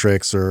Lunge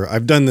Matrix, or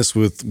I've done this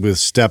with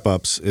step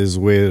ups as a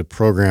way to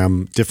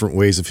program different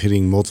ways of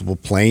hitting multiple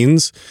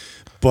planes.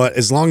 But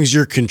as long as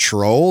you're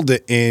controlled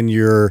and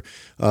you're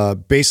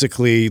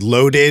basically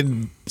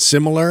loaded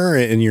similar,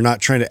 and you're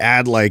not trying to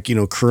add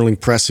curling,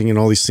 pressing, and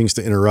all these things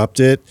to interrupt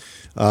it,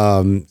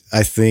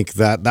 I think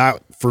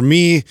that for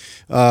me,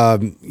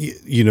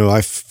 I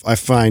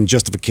find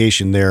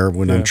justification there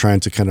when I'm trying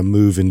to kind of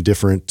move in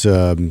different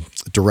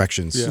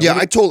directions. Yeah,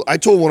 I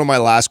told one of my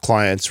last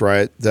clients,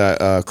 right,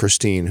 that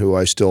Christine, who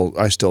I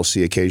still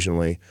see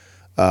occasionally,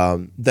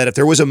 that if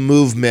there was a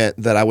movement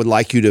that I would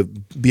like you to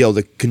be able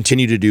to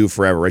continue to do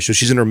forever, right? So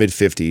she's in her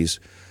mid-50s.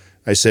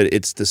 I said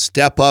it's the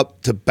step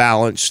up to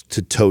balance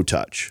to toe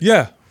touch.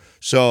 Yeah.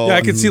 So I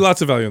can see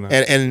lots of value in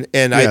that.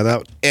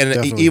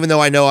 And even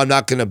though I know I'm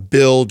not going to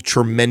build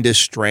tremendous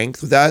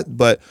strength with that,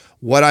 but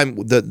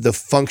the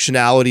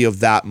functionality of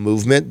that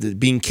movement,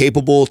 being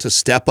capable to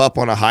step up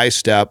on a high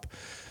step,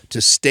 to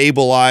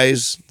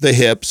stabilize the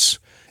hips,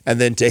 and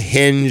then to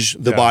hinge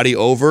the body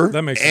over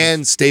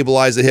and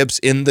stabilize the hips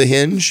in the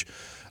hinge,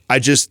 I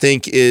just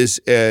think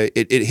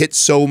it hits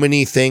so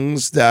many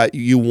things that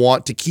you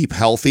want to keep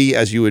healthy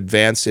as you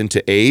advance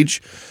into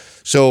age.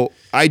 So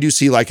I do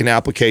see like an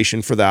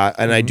application for that.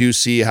 And I do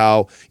see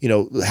how,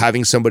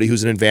 having somebody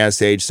who's in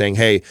advanced age saying,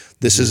 hey,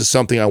 this is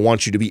something I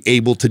want you to be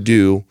able to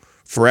do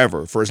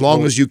forever, for as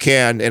long as you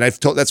can. And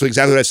that's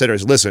exactly what I said.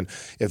 Is listen,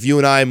 if you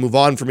and I move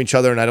on from each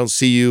other and I don't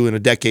see you in a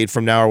decade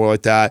from now or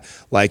like that,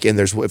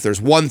 if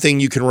there's one thing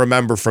you can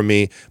remember from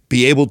me,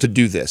 be able to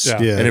do this,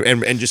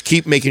 and just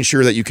keep making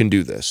sure that you can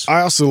do this.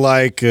 I also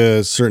like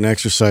certain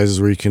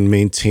exercises where you can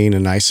maintain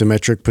an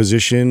isometric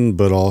position,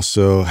 but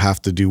also have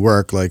to do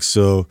work. I get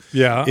what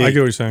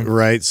you're saying.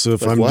 Right. So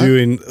if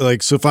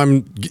if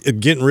I'm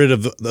getting rid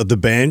of the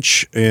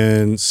bench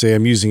and say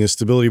I'm using a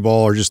stability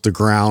ball or just the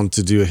ground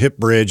to do a hip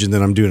bridge, and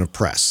then I'm doing a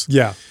press.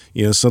 Yeah.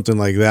 Something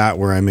like that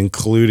where I'm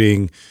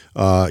including,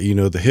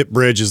 the hip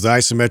bridge is the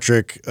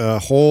isometric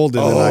hold,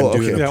 and then I'm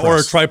doing a press. Or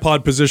a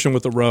tripod position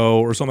with a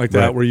row or something like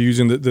that, where you're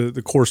using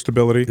the core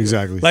stability.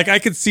 Exactly. Like I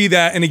could see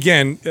that. And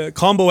again,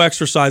 combo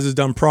exercises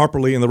done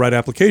properly in the right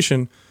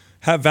application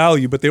have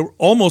value, but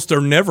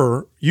they're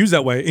never used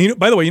that way. And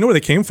by the way, you know where they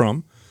came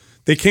from?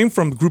 They came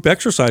from group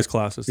exercise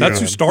classes. That's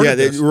who started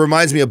this. It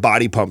reminds me of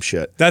body pump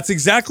shit. That's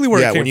exactly where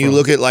it came from. Yeah, when you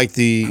look at like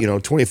the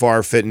 24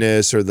 Hour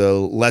Fitness or the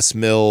Les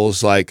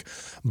Mills, like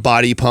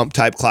body pump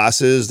type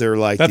classes. They're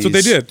like That's what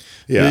they did.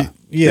 Yeah.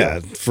 Yeah,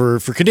 for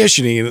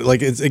conditioning,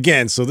 like it's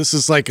again. So this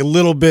is like a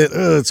little bit.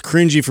 It's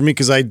cringy for me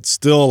because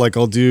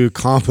I'll do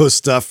combo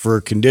stuff for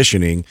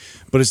conditioning,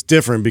 but it's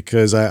different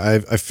because I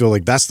feel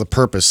like that's the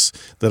purpose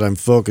that I'm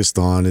focused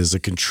on is a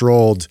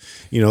controlled.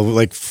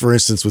 Like for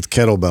instance with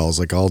kettlebells,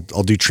 like I'll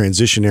do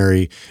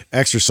transitionary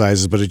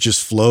exercises, but it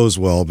just flows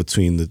well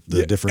between the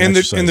different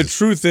exercises. And the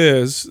truth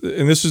is,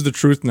 and this is the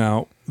truth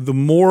now, the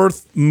more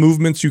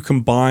movements you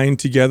combine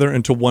together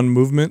into one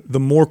movement, the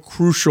more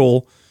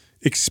crucial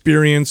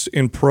experience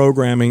in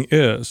programming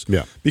is.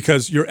 Yeah.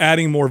 Because you're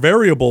adding more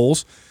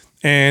variables,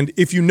 and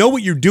if you know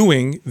what you're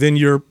doing, then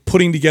you're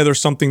putting together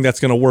something that's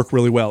going to work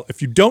really well.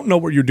 If you don't know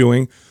what you're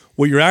doing,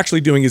 what you're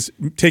actually doing is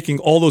taking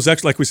all those,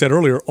 like we said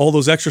earlier, all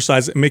those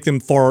exercises and make them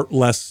far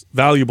less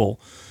valuable.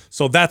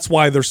 So that's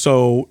why they're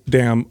so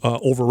damn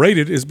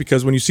overrated, is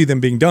because when you see them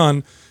being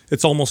done,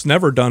 it's almost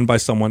never done by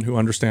someone who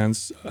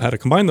understands how to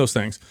combine those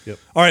things. Yep.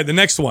 All right, the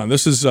next one.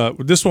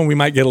 This one we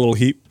might get a little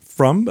heat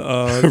from.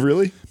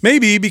 Really?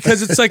 Maybe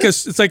because it's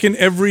like in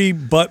every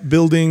butt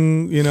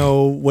building,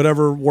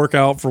 whatever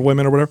workout for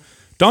women or whatever.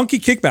 Donkey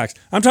kickbacks.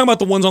 I'm talking about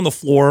the ones on the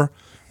floor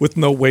with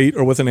no weight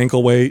or with an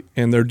ankle weight,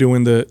 and they're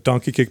doing the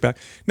donkey kickback.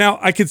 Now,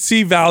 I could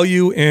see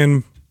value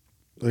in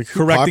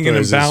correcting an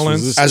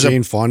imbalance. Is this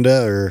Jane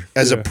Fonda or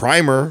as a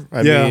primer?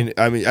 I mean,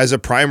 as a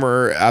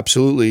primer,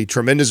 absolutely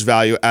tremendous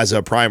value as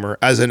a primer.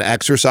 As an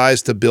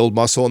exercise to build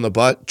muscle in the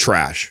butt,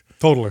 trash.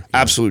 Totally.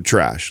 Absolute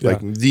trash.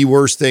 Like the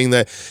worst thing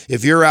that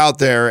if you're out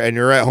there and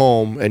you're at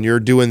home and you're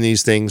doing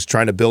these things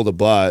trying to build a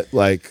butt,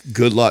 like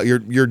good luck.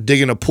 You're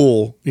digging a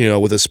pool,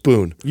 with a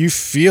spoon. You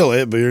feel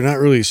it, but you're not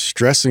really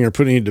stressing or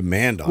putting any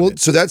demand on it.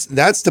 So that's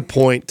the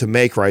point to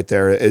make right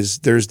there is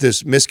there's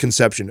this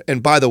misconception.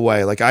 And by the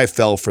way, like I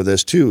fell for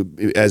this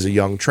too as a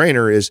young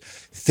trainer, is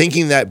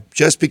thinking that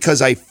just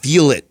because I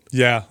feel it,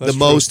 Yeah, that's the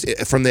most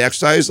from the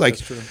exercise. Like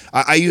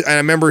I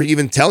remember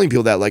even telling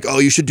people that, like, oh,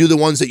 you should do the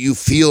ones that you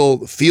feel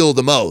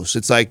the most.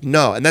 It's like,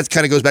 no. And that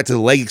kind of goes back to the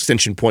leg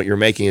extension point you're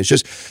making. It's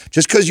just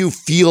because you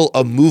feel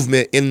a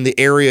movement in the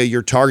area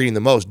you're targeting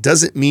the most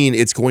doesn't mean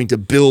it's going to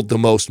build the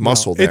most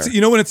muscle there. It's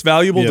when it's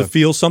valuable to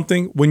feel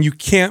something when you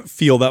can't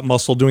feel that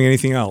muscle doing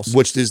anything else.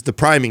 Which is the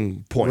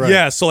priming point. Right.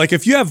 Yeah, so like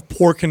if you have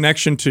poor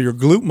connection to your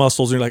glute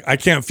muscles and you're like, I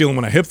can't feel them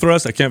when I hip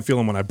thrust, I can't feel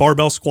them when I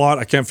barbell squat,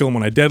 I can't feel them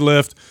when I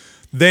deadlift,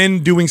 then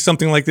doing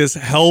something like this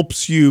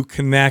helps you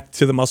connect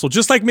to the muscle.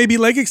 Just like maybe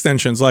leg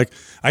extensions. Like,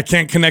 I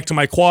can't connect to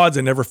my quads,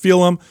 I never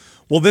feel them.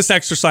 Well, this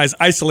exercise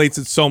isolates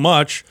it so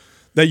much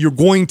that you're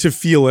going to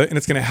feel it, and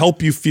it's going to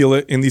help you feel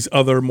it in these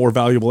other more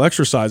valuable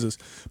exercises.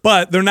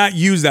 But they're not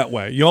used that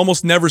way. You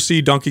almost never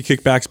see donkey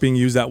kickbacks being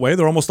used that way.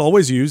 They're almost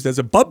always used as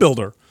a butt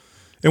builder,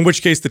 in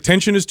which case the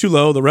tension is too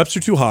low, the reps are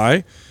too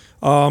high,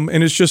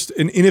 and it's just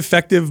an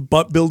ineffective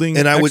butt building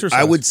exercise.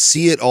 I would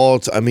see it all.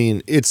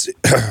 It's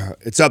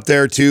it's up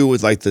there too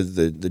with like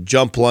the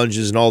jump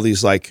lunges and all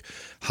these like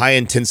high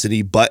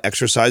intensity butt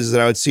exercises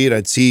that I would see it.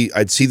 I'd see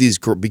these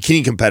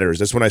bikini competitors.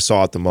 That's when I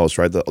saw it the most,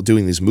 right?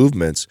 Doing these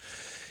movements.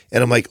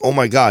 And I'm like, oh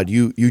my God,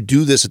 you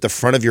do this at the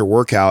front of your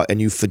workout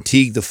and you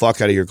fatigue the fuck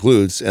out of your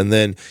glutes. And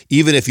then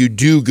even if you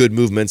do good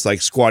movements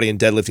like squatting and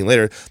deadlifting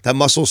later, that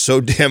muscle's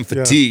so damn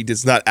fatigued,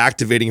 it's not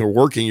activating or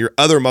working. Your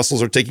other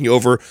muscles are taking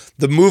over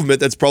the movement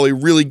that's probably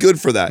really good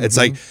for that. Mm-hmm. It's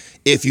like,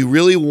 if you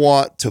really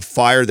want to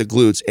fire the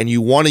glutes and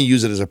you want to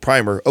use it as a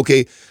primer,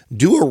 okay,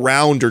 do a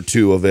round or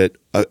two of it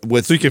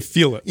so you can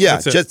feel it. Yeah,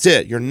 that's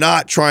it. You're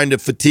not trying to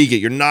fatigue it.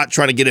 You're not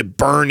trying to get it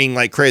burning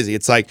like crazy.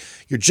 It's like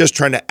you're just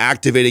trying to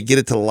activate it, get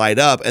it to light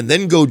up, and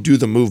then go do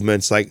the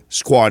movements like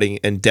squatting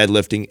and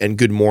deadlifting and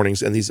good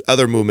mornings and these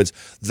other movements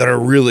that are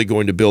really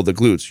going to build the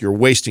glutes. You're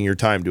wasting your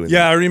time doing that.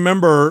 Yeah, I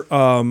remember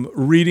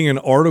reading an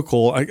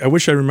article. I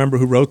wish I remember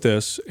who wrote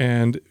this,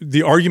 and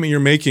the argument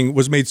you're making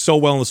was made so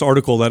well in this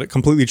article that it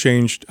completely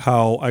changed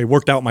how I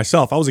worked out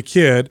myself. I was a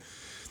kid,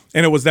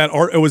 and it was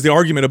the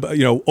argument about,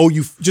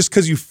 you just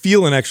because you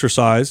feel an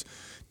exercise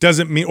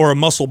doesn't mean, or a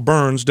muscle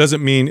burns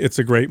doesn't mean it's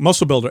a great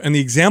muscle builder. And the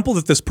example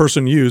that this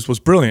person used was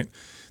brilliant.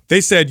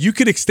 They said you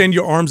could extend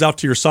your arms out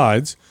to your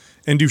sides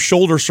and do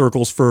shoulder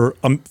circles for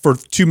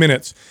 2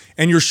 minutes,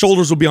 and your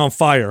shoulders will be on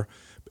fire,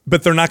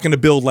 but they're not going to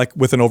build like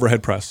with an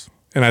overhead press.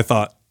 And I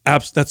thought,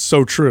 that's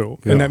so true.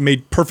 Yeah. And that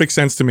made perfect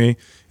sense to me.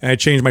 And I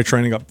changed my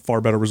training up, far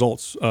better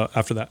results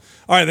after that.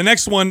 All right, the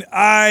next one,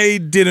 I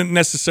didn't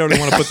necessarily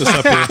want to put this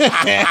up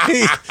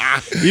here.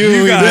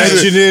 you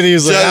mentioned it. He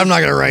was like, I'm not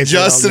going to write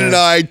Justin and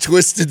I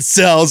twisted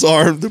Sal's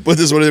arm to put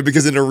this one in there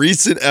because in a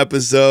recent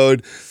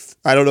episode,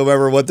 I don't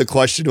remember what the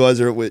question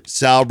was, or what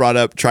Sal brought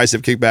up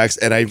tricep kickbacks,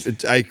 and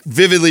I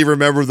vividly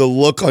remember the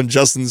look on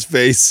Justin's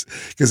face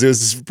because it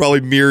was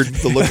probably mirrored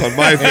the look on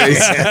my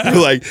face.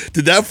 We're like,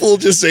 did that fool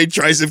just say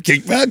tricep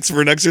kickbacks for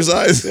an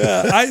exercise?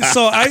 Yeah,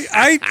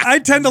 I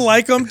tend to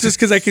like them just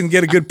because I can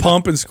get a good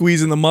pump and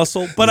squeeze in the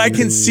muscle, but I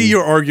can see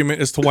your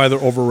argument as to why they're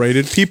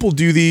overrated. People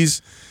do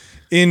these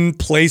in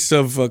place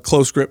of a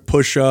close grip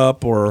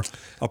push-up or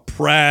a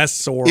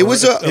press or It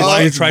was a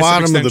tricep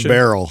bottom of the extension.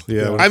 barrel.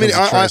 Yeah. when I it mean,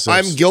 comes to triceps.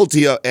 I'm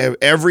guilty of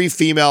every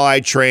female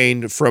I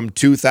trained from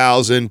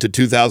 2000 to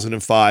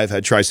 2005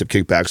 had tricep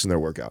kickbacks in their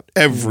workout.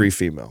 Every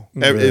female.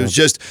 It was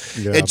just,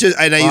 it just,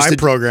 and I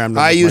programmed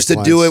them I with used my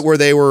to do clients. it where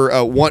they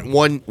were,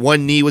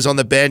 one knee was on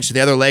the bench and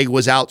the other leg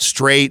was out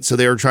straight. So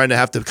they were trying to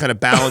have to kind of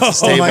balance and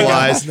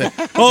stabilize.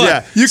 Hold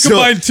on. You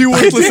combined two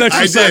worthless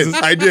exercises.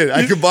 I did.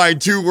 I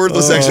combined two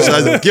worthless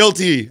exercises.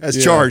 Guilty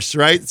as charged,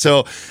 right?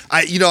 So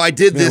I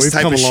did this we've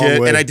type come of a long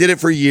shit, way. and I did it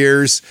for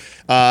years.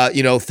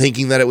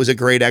 Thinking that it was a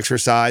great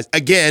exercise.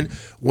 Again,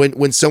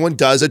 when someone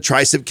does a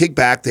tricep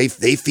kickback, they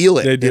feel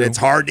it, They do. and it's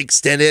hard to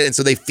extend it, and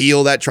so they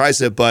feel that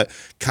tricep. But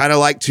kind of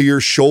like to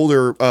your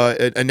shoulder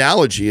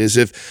analogy, is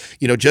if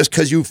just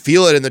because you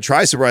feel it in the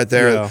tricep right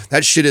there,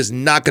 that shit is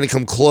not going to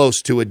come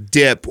close to a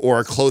dip or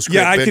a close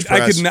grip bench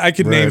press. I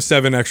could name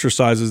 7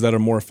 exercises that are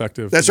more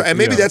effective. That's right, and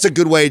maybe that's a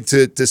good way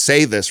to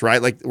say this,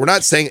 right? Like we're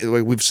not saying,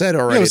 like we've said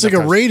already. Yeah, it's like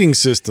a rating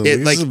system. It,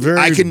 This is very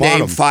I can name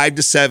bottom. 5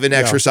 to 7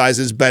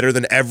 exercises better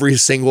than every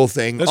single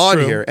thing That's on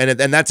true. here, and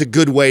that's a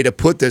good way to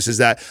put this. Is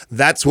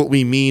that's what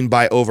we mean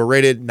by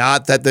overrated?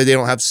 Not that they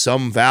don't have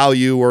some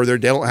value or they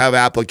don't have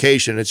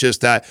application. It's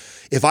just that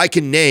if I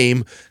can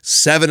name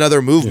 7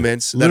 other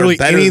movements that Literally are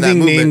better than that anything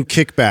movement, named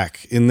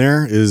kickback in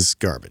there is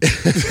garbage.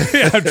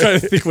 Yeah, I'm trying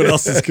to think what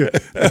else is good.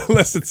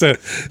 Unless it's a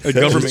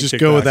government Just kickback.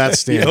 go with that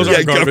standard. Those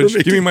are garbage.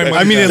 government Give me my money.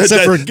 I mean, back.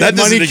 except for that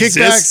money doesn't exist.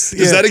 kickbacks.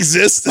 Does that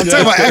exist? I'm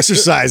talking about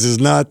exercises,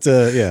 not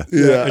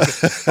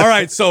All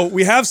right, so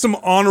we have some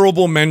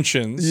honorable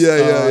mentions.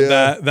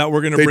 That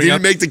we're going to They bring didn't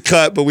up. make the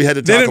cut, but we had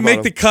to. They talk didn't about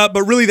make the cut,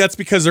 but really that's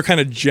because they're kind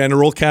of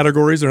general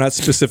categories. They're not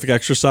specific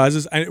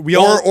exercises.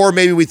 or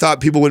maybe we thought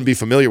people wouldn't be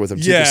familiar with them.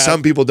 Too, 'cause Yeah.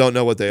 some people don't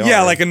know what they are.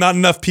 Yeah, like not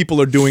enough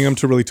people are doing them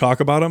to really talk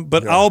about them.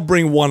 But I'll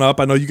bring one up.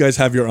 I know you guys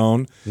have your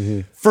own.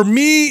 For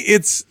me,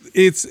 it's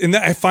and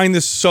I find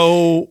this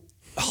so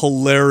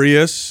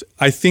hilarious.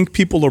 I think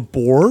people are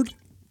bored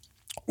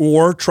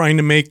or trying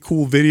to make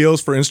cool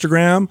videos for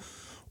Instagram,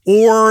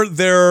 or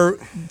they're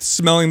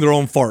smelling their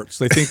own farts.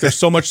 They think they're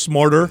so much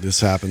smarter This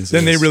happens,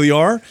 than they yes. really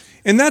are.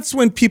 And that's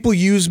when people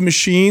use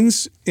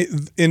machines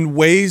in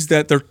ways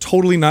that they're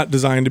totally not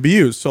designed to be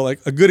used. So like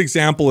a good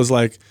example is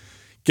like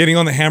getting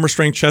on the hammer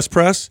strength chest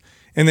press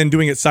and then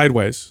doing it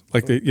sideways.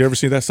 Like you ever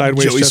see that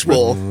sideways Joey chest press?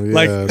 Swole.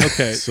 Like,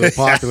 okay. so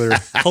popular.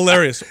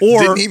 Hilarious.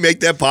 Or Didn't he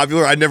make that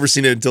popular? I'd never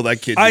seen it until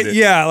that kid did it.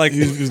 yeah, like He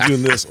was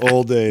doing this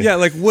all day. yeah,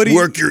 like what do you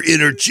Work your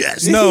inner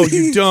chest. No,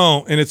 you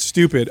don't, and it's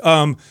stupid.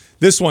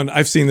 This one,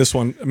 I've seen this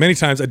one many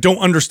times. I don't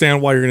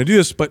understand why you're going to do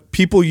this, but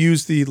people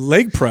use the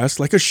leg press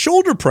like a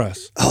shoulder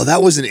press. Oh,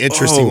 that was an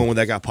interesting one when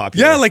that got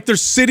popular. Yeah, like they're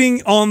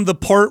sitting on the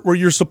part where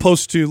you're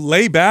supposed to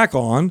lay back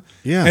on.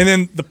 Yeah. And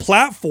then the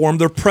platform,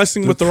 they're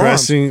pressing with their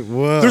pressing- arms.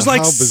 whoa, There's like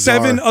how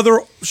bizarre. 7 other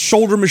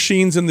shoulder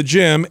machines in the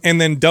gym and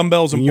then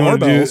dumbbells and You wanna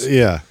do- barbells.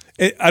 yeah.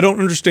 I don't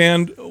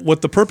understand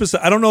what the purpose.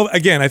 I don't know.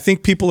 Again, I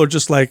think people are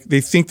just like they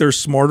think they're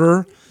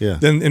smarter Yeah.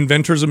 than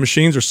inventors of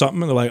machines or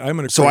something. And they're like, I'm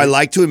going to. So I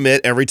like to admit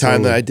every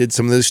time that I did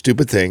some of those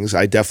stupid things,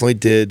 I definitely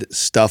did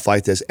stuff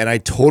like this, and I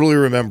totally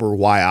remember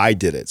why I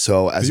did it.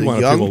 So as You a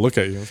wanted young, people to look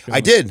at you. Let's be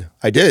I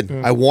did.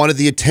 I wanted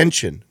the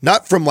attention,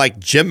 not from like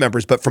gym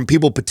members, but from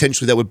people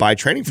potentially that would buy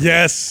training from me.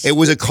 Yes. It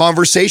was a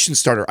conversation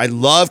starter. I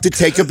love to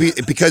take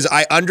because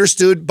I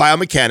understood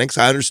biomechanics.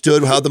 I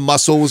understood how the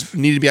muscle was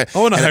needed to be. I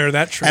wanna hire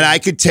that trainer. And I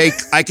could take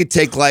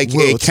like Whoa,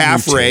 a that's a new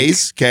calf take.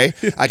 raise. Okay,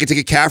 I could take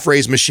a calf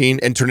raise machine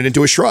and turn it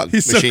into a shrug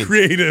He's machine. so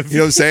creative. You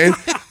know what I'm saying?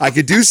 I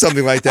could do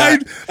something like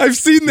that. I've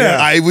seen that.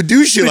 I would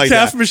do shit The like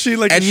calf that. machine,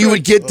 like and a you shrug.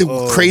 would get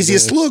the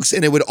craziest looks,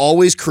 and it would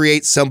always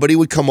create somebody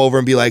would come over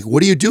and be like,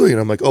 "What are you doing?"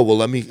 And I'm like, "Oh, well,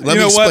 let me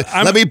know what?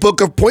 let me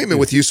book an appointment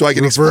with you so I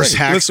can Reverse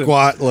explain." hack Listen.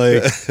 squat,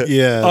 like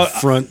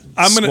front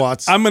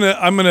squats. I'm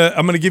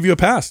gonna give you a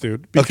pass,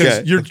 dude, because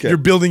Okay, you're okay. you're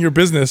building your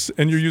business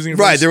and you're using it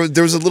Right, there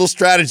was a little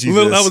strategy. to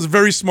that this. was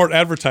very smart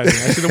advertising.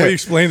 Actually, the way you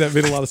explained that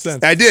made a lot of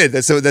sense. I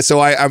did. So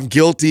I'm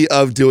guilty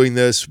of doing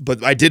this,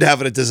 but I did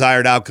have a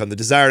desired outcome. The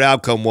desired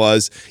outcome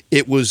was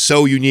it was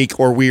so unique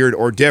or weird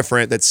or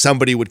different that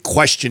somebody would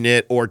question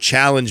it or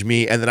challenge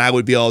me, and then I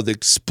would be able to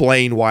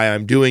explain why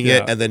I'm doing it,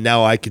 Yeah. and then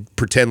now I could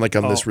pretend like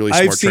I'm this really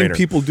smart I've seen trainer.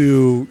 people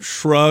do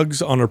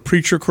shrugs on a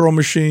preacher curl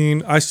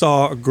machine. I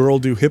saw a girl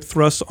do hip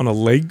thrusts on a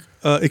leg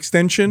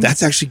extension.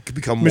 That's actually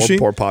become machine.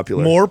 more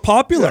popular. More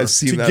popular Yeah, I've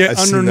seen to that. get I've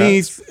seen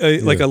underneath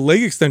like a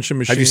leg extension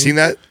machine. Have you seen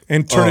that?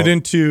 And turn it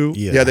into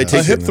Yeah, they a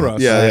take hip it-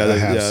 thrust. Yeah, I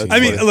have yeah. seen I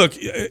mean, funny. look,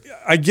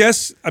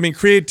 I mean,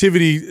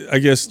 creativity, I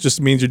guess,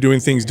 just means you're doing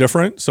things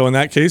different. So in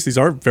that case, these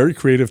are very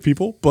creative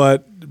people,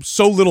 but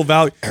so little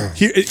value.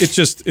 Here,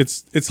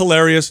 it's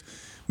hilarious.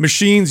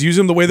 Machines, use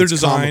them the way they're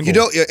designed. You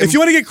know, if you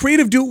want to get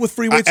creative, do it with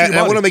free weights. in And your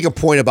I want to body. make a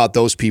point about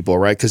those people,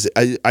 right? Because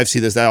I've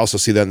seen this. I also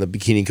see that in the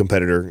bikini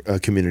competitor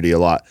community a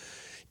lot.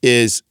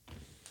 Is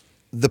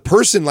the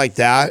person like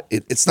that?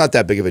 It's not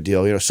that big of a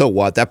deal, you know. So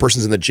what? That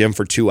person's in the gym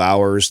for 2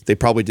 hours. They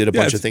probably did a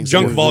bunch it's of things.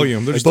 junk that were-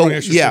 volume. They're just But- throwing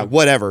extra yeah, stuff.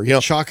 whatever. You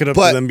know, Chalk it up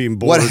but to them being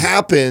What bored.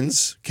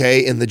 happens,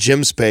 okay, in the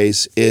gym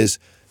space is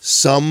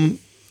some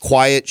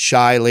quiet,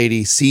 shy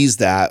lady sees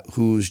that,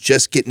 who's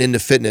just getting into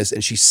fitness,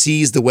 and she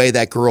sees the way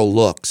that girl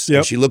looks. Yep.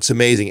 And she looks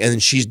amazing. And then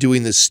she's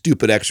doing this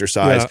stupid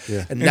exercise.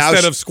 And now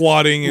instead of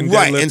squatting and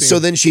right. deadlifting. And so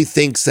then she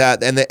thinks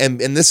that, and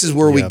this is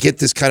where we get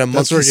this kind of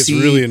That's monkey where it gets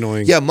see, really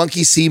annoying. Yeah,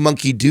 monkey see,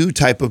 monkey do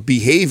type of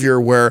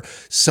behavior where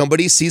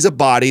somebody sees a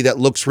body that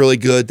looks really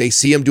good. They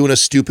see him doing a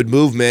stupid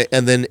movement,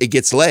 and then it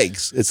gets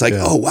legs. It's like,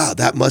 oh wow,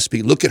 that must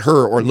be. Look at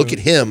her, or look at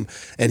him,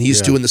 and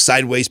he's doing the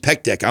sideways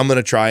pec deck. I'm going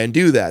to try and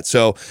do that.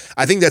 So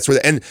I think that's where.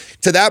 And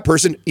to that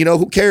person,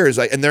 who cares?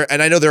 Like, and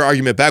I know their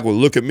argument back. Well,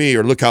 look at me,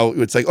 or look how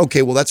it's like.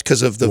 Okay, well that's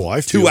because of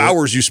the 2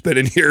 hours you spent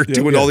in here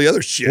doing all the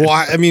other shit. Well,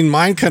 I mean,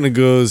 mine kind of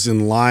goes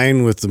in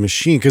line with the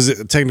machine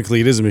because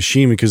technically it is a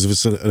machine because if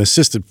it's an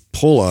assisted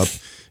pull-up,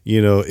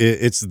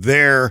 it's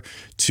there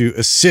to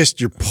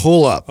assist your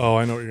pull-up. Oh,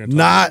 I know what you're going to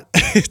talk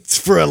about. It's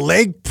for a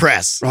leg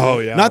press. Oh,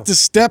 yeah. Not to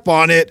step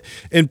on it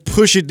and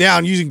push it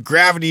down using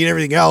gravity and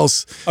everything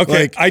else.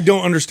 Okay, I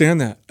don't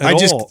understand that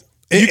at all.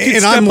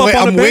 And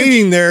I'm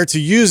waiting there to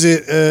use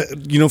it,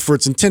 for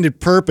its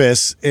intended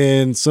purpose,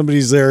 and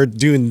somebody's there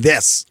doing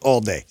this all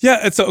day.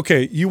 Yeah, it's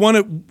okay. You want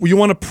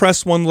to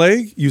press one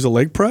leg, use a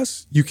leg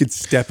press. You could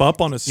step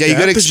up on a step. Yeah, you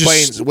got to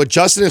explain what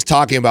Justin is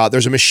talking about.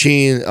 There's a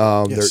machine.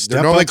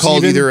 They're normally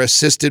called either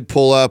assisted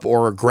pull-up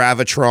or a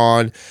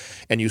gravitron.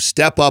 And you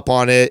step up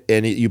on it,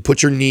 and you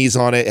put your knees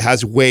on it. It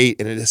has weight,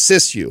 and it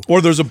assists you.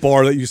 Or there's a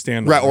bar that you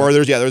stand on. Right, or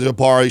there's a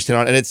bar you stand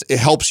on, and it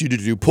helps you to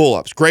do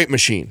pull-ups. Great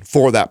machine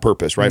for that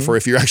purpose, right? For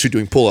if you're actually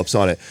doing pull-ups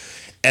on it.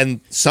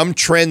 And some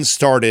trends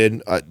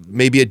started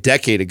maybe a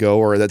decade ago,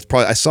 or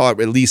I saw it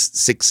at least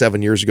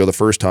 6-7 years ago the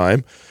first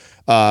time,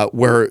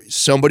 where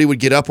somebody would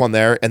get up on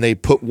there, and they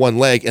put one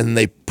leg, and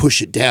they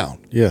push it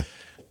down. Yeah.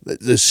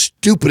 The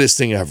stupidest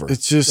thing ever.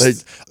 It's just like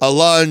a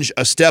lunge,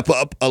 a step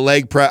up, a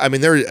leg press. I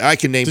mean, I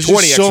can name 20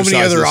 exercises. There's so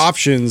many other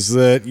options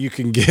that you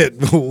can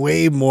get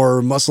way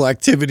more muscle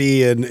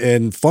activity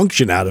and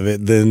function out of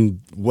it than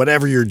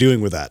whatever you're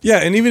doing with that. Yeah,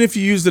 and even if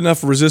you used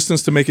enough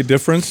resistance to make a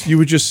difference, you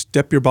would just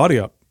step your body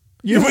up.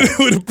 You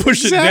would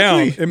push it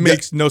down. It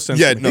makes no sense.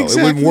 Yeah, to me. no, it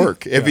wouldn't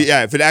work. If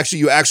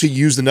you actually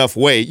used enough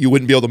weight, you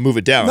wouldn't be able to move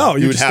it down. No,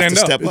 you would have to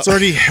step up. It's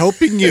already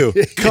helping you.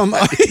 Come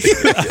on.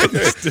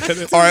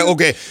 All right,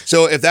 okay.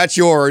 So if that's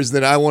yours,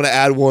 then I want to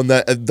add one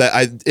that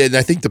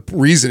I think the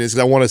reason is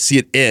because I want to see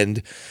it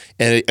end.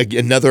 And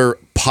another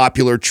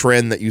popular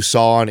trend that you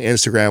saw on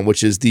Instagram,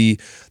 which is the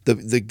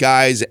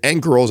guys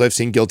and girls, I've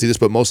seen guilty of this,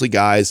 but mostly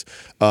guys,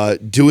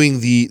 doing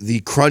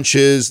the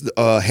crunches,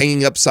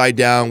 hanging upside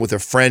down with a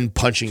friend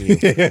punching you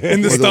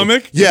in the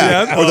stomach.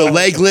 Or the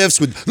leg lifts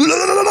with.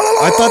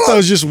 I thought that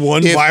was just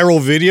one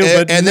viral video,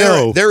 but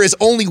no. There is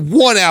only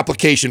one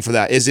application for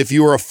that. Is if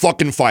you were a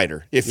fucking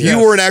fighter. If you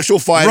were an actual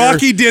fighter,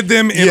 Rocky did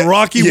them in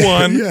Rocky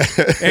 1,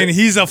 and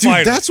he's a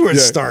fighter. Dude, that's where it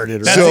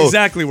started. Right? That's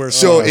exactly where it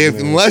started. So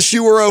unless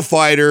you were a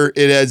fighter,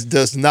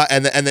 does not,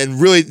 and then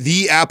really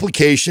the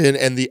application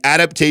and the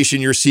adaptation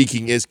you're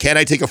seeking is, can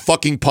I take a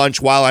fucking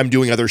punch while I'm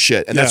doing other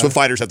shit? And that's what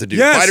fighters have to do.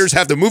 Yes. Fighters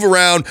have to move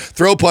around,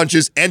 throw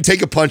punches, and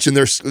take a punch in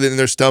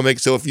their stomach.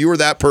 So if you were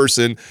that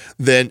person,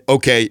 then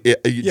okay,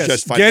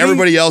 just fine.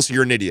 Everybody else,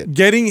 you're an idiot.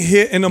 Getting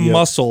hit in a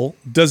muscle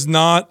does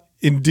not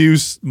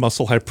induce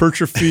muscle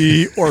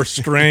hypertrophy or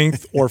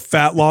strength or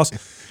fat loss.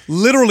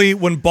 Literally,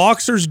 when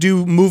boxers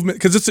do movement,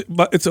 because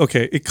it's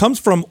okay, it comes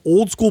from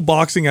old school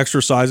boxing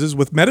exercises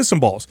with medicine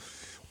balls.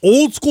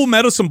 Old school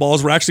medicine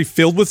balls were actually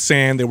filled with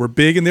sand. They were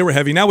big and they were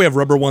heavy. Now we have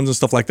rubber ones and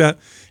stuff like that.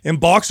 And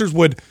boxers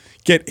would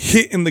get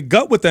hit in the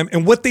gut with them.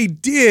 And what they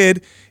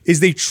did is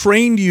they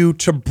trained you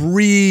to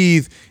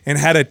breathe and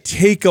how to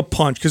take a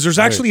punch. Because there's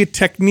actually a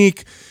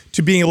technique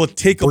to being able to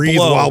take a blow. Breathe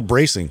while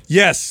bracing.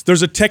 Yes,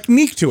 there's a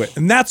technique to it.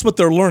 And that's what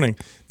they're learning.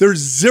 There's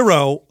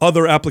zero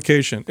other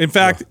application. In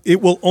fact,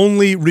 it will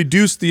only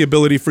reduce the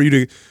ability for you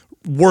to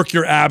work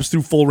your abs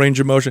through full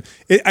range of motion.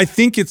 I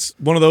think it's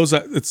one of those.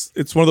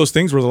 It's one of those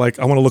things where they're like,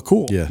 I want to look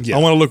cool. Yeah. I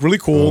want to look really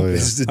cool. Oh, yeah.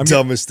 This is the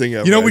dumbest thing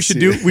ever. You know what we should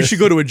do? We should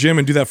go to a gym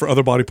and do that for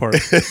other body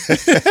parts.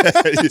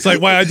 It's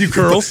like why I do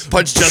curls.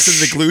 Punch Justin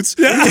in the glutes.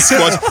 Yeah.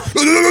 Squat.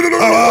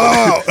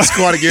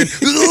 Squat again.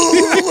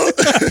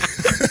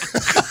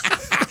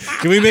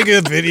 Can we make a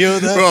video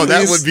of that? Oh,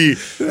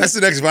 please? That's the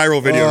next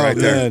viral video right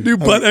there. Man. Do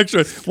butt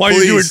extra. While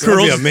you're doing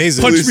curls, that'd be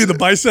amazing. punch me in the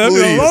bicep.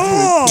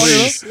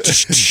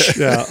 Please.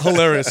 Yeah,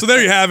 hilarious. So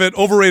there you have it.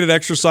 Overrated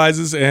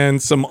exercises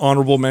and some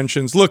honorable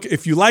mentions. Look,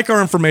 if you like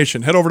our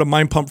information, head over to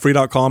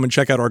mindpumpfree.com and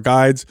check out our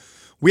guides.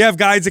 We have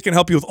guides that can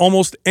help you with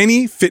almost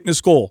any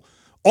fitness goal.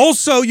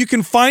 Also, you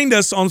can find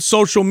us on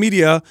social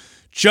media.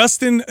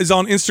 Justin is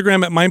on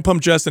Instagram at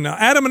mindpumpjustin. Now,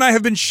 Adam and I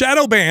have been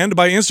shadow banned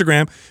by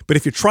Instagram, but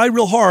if you try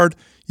real hard,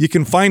 you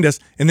can find us,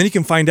 and then you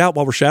can find out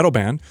while we're shadow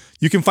banned.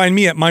 You can find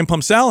me at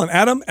mindpumpsal and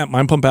Adam at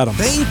mindpumpadam.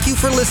 Thank you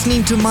for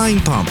listening to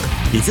Mind Pump.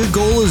 If your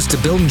goal is to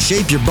build and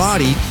shape your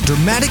body,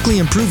 dramatically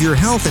improve your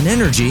health and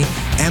energy,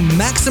 and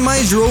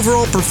maximize your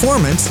overall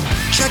performance,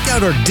 check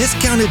out our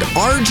discounted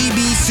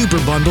RGB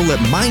Super Bundle at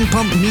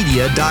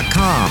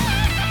mindpumpmedia.com.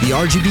 The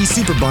RGB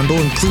Super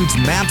Bundle includes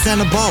MAPS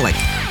Anabolic,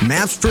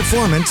 MAPS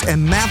Performance,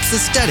 and MAPS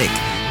Aesthetic,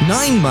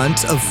 9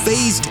 months of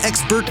phased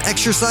expert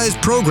exercise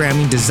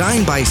programming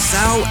designed by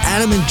Sal,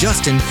 Adam, and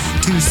Justin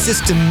to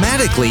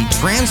systematically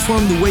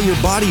transform the way your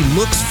body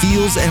looks,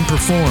 feels, and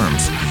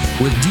performs.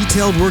 With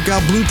detailed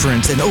workout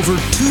blueprints and over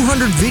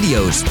 200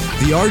 videos,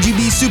 the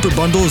RGB Super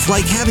Bundle is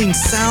like having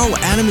Sal,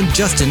 Adam, and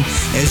Justin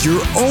as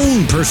your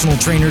own personal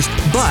trainers,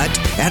 but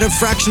at a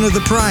fraction of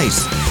the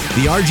price.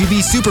 The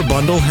RGB Super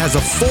Bundle has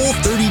a full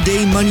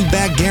 30-day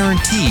money-back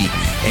guarantee,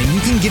 and you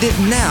can get it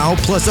now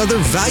plus other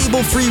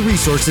valuable free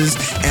resources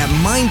at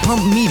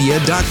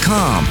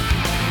mindpumpmedia.com.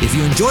 If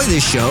you enjoy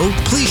this show,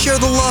 please share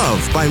the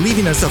love by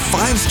leaving us a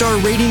 5-star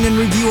rating and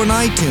review on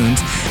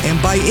iTunes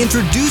and by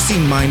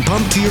introducing Mind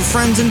Pump to your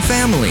friends and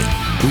family.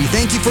 We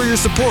thank you for your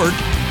support,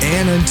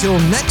 and until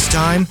next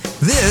time,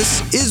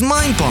 this is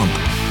Mind Pump.